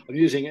 but I'm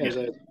using it yeah, as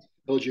a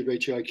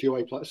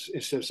LGBTIQA plus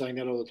instead of saying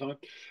that all the time.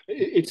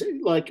 It's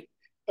like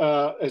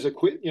as a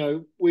quit.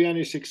 We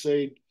only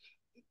succeed.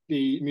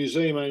 The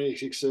museum only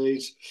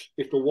succeeds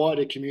if the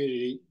wider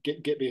community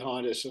get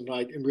behind us and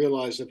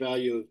realize the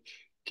value of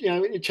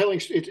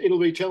it'll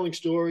be telling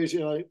stories,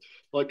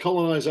 like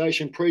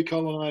colonization,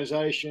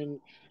 pre-colonization,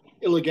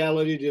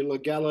 illegality to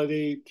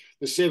legality,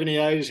 the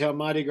 78s, how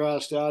Mardi Gras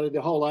started,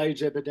 the whole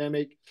AIDS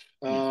epidemic,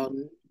 yeah,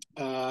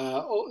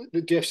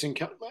 the deaths in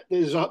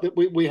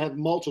we have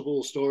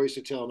multiple stories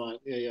to tell, mate.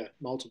 Yeah,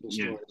 multiple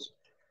yeah. stories.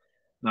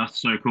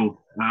 That's so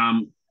cool.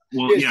 Well,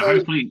 Yeah, yeah. so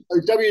Hopefully,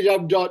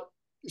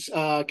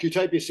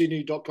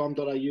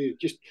 www.qtopiasydney.com.au.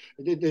 Just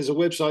there's a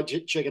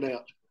website, check it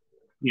out.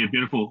 yeah,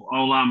 beautiful.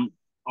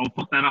 I'll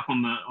put that up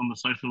on the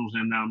socials,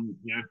 and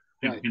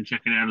people Right. can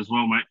check it out as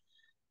well, mate.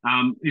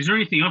 Is there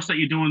anything else that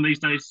you're doing these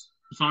days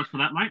besides for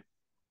that, mate?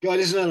 God,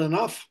 isn't that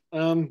enough?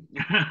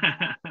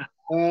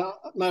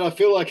 Mate, I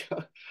feel like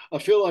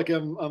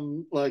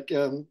I'm like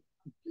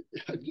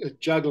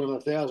juggling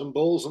 1,000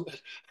 balls, and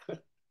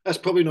that's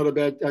probably not a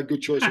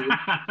good choice of word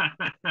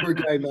for a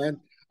gay man.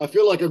 I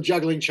feel like I'm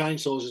juggling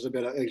chainsaws is a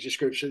better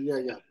description. Yeah,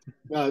 yeah.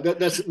 No,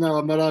 that's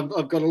no, but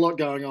I've got a lot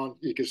going on.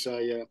 You could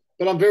say, yeah.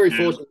 But I'm very Yeah,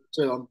 fortunate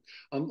too.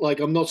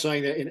 I'm not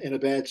saying that in a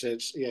bad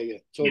sense. Yeah, yeah.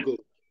 It's all yeah. good.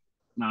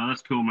 No,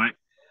 that's cool, mate.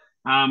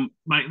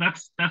 Mate,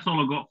 that's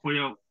all I got for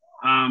you.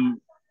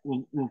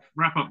 We'll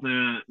wrap up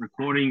the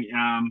recording.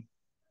 Yeah.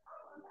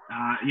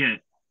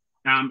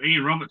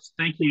 Ian Roberts,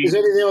 thank Is you.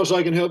 there anything else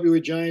I can help you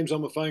with, James?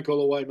 I'm a phone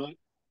call away, mate.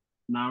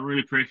 No, I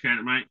really appreciate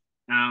it, mate.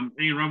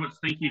 Ian Roberts,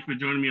 thank you for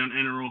joining me on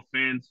NRL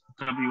Fans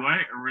WA.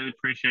 I really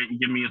appreciate you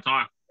giving me your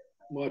time.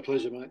 My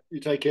pleasure, mate. You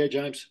take care,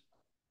 James.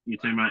 You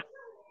too, mate.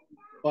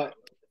 Bye.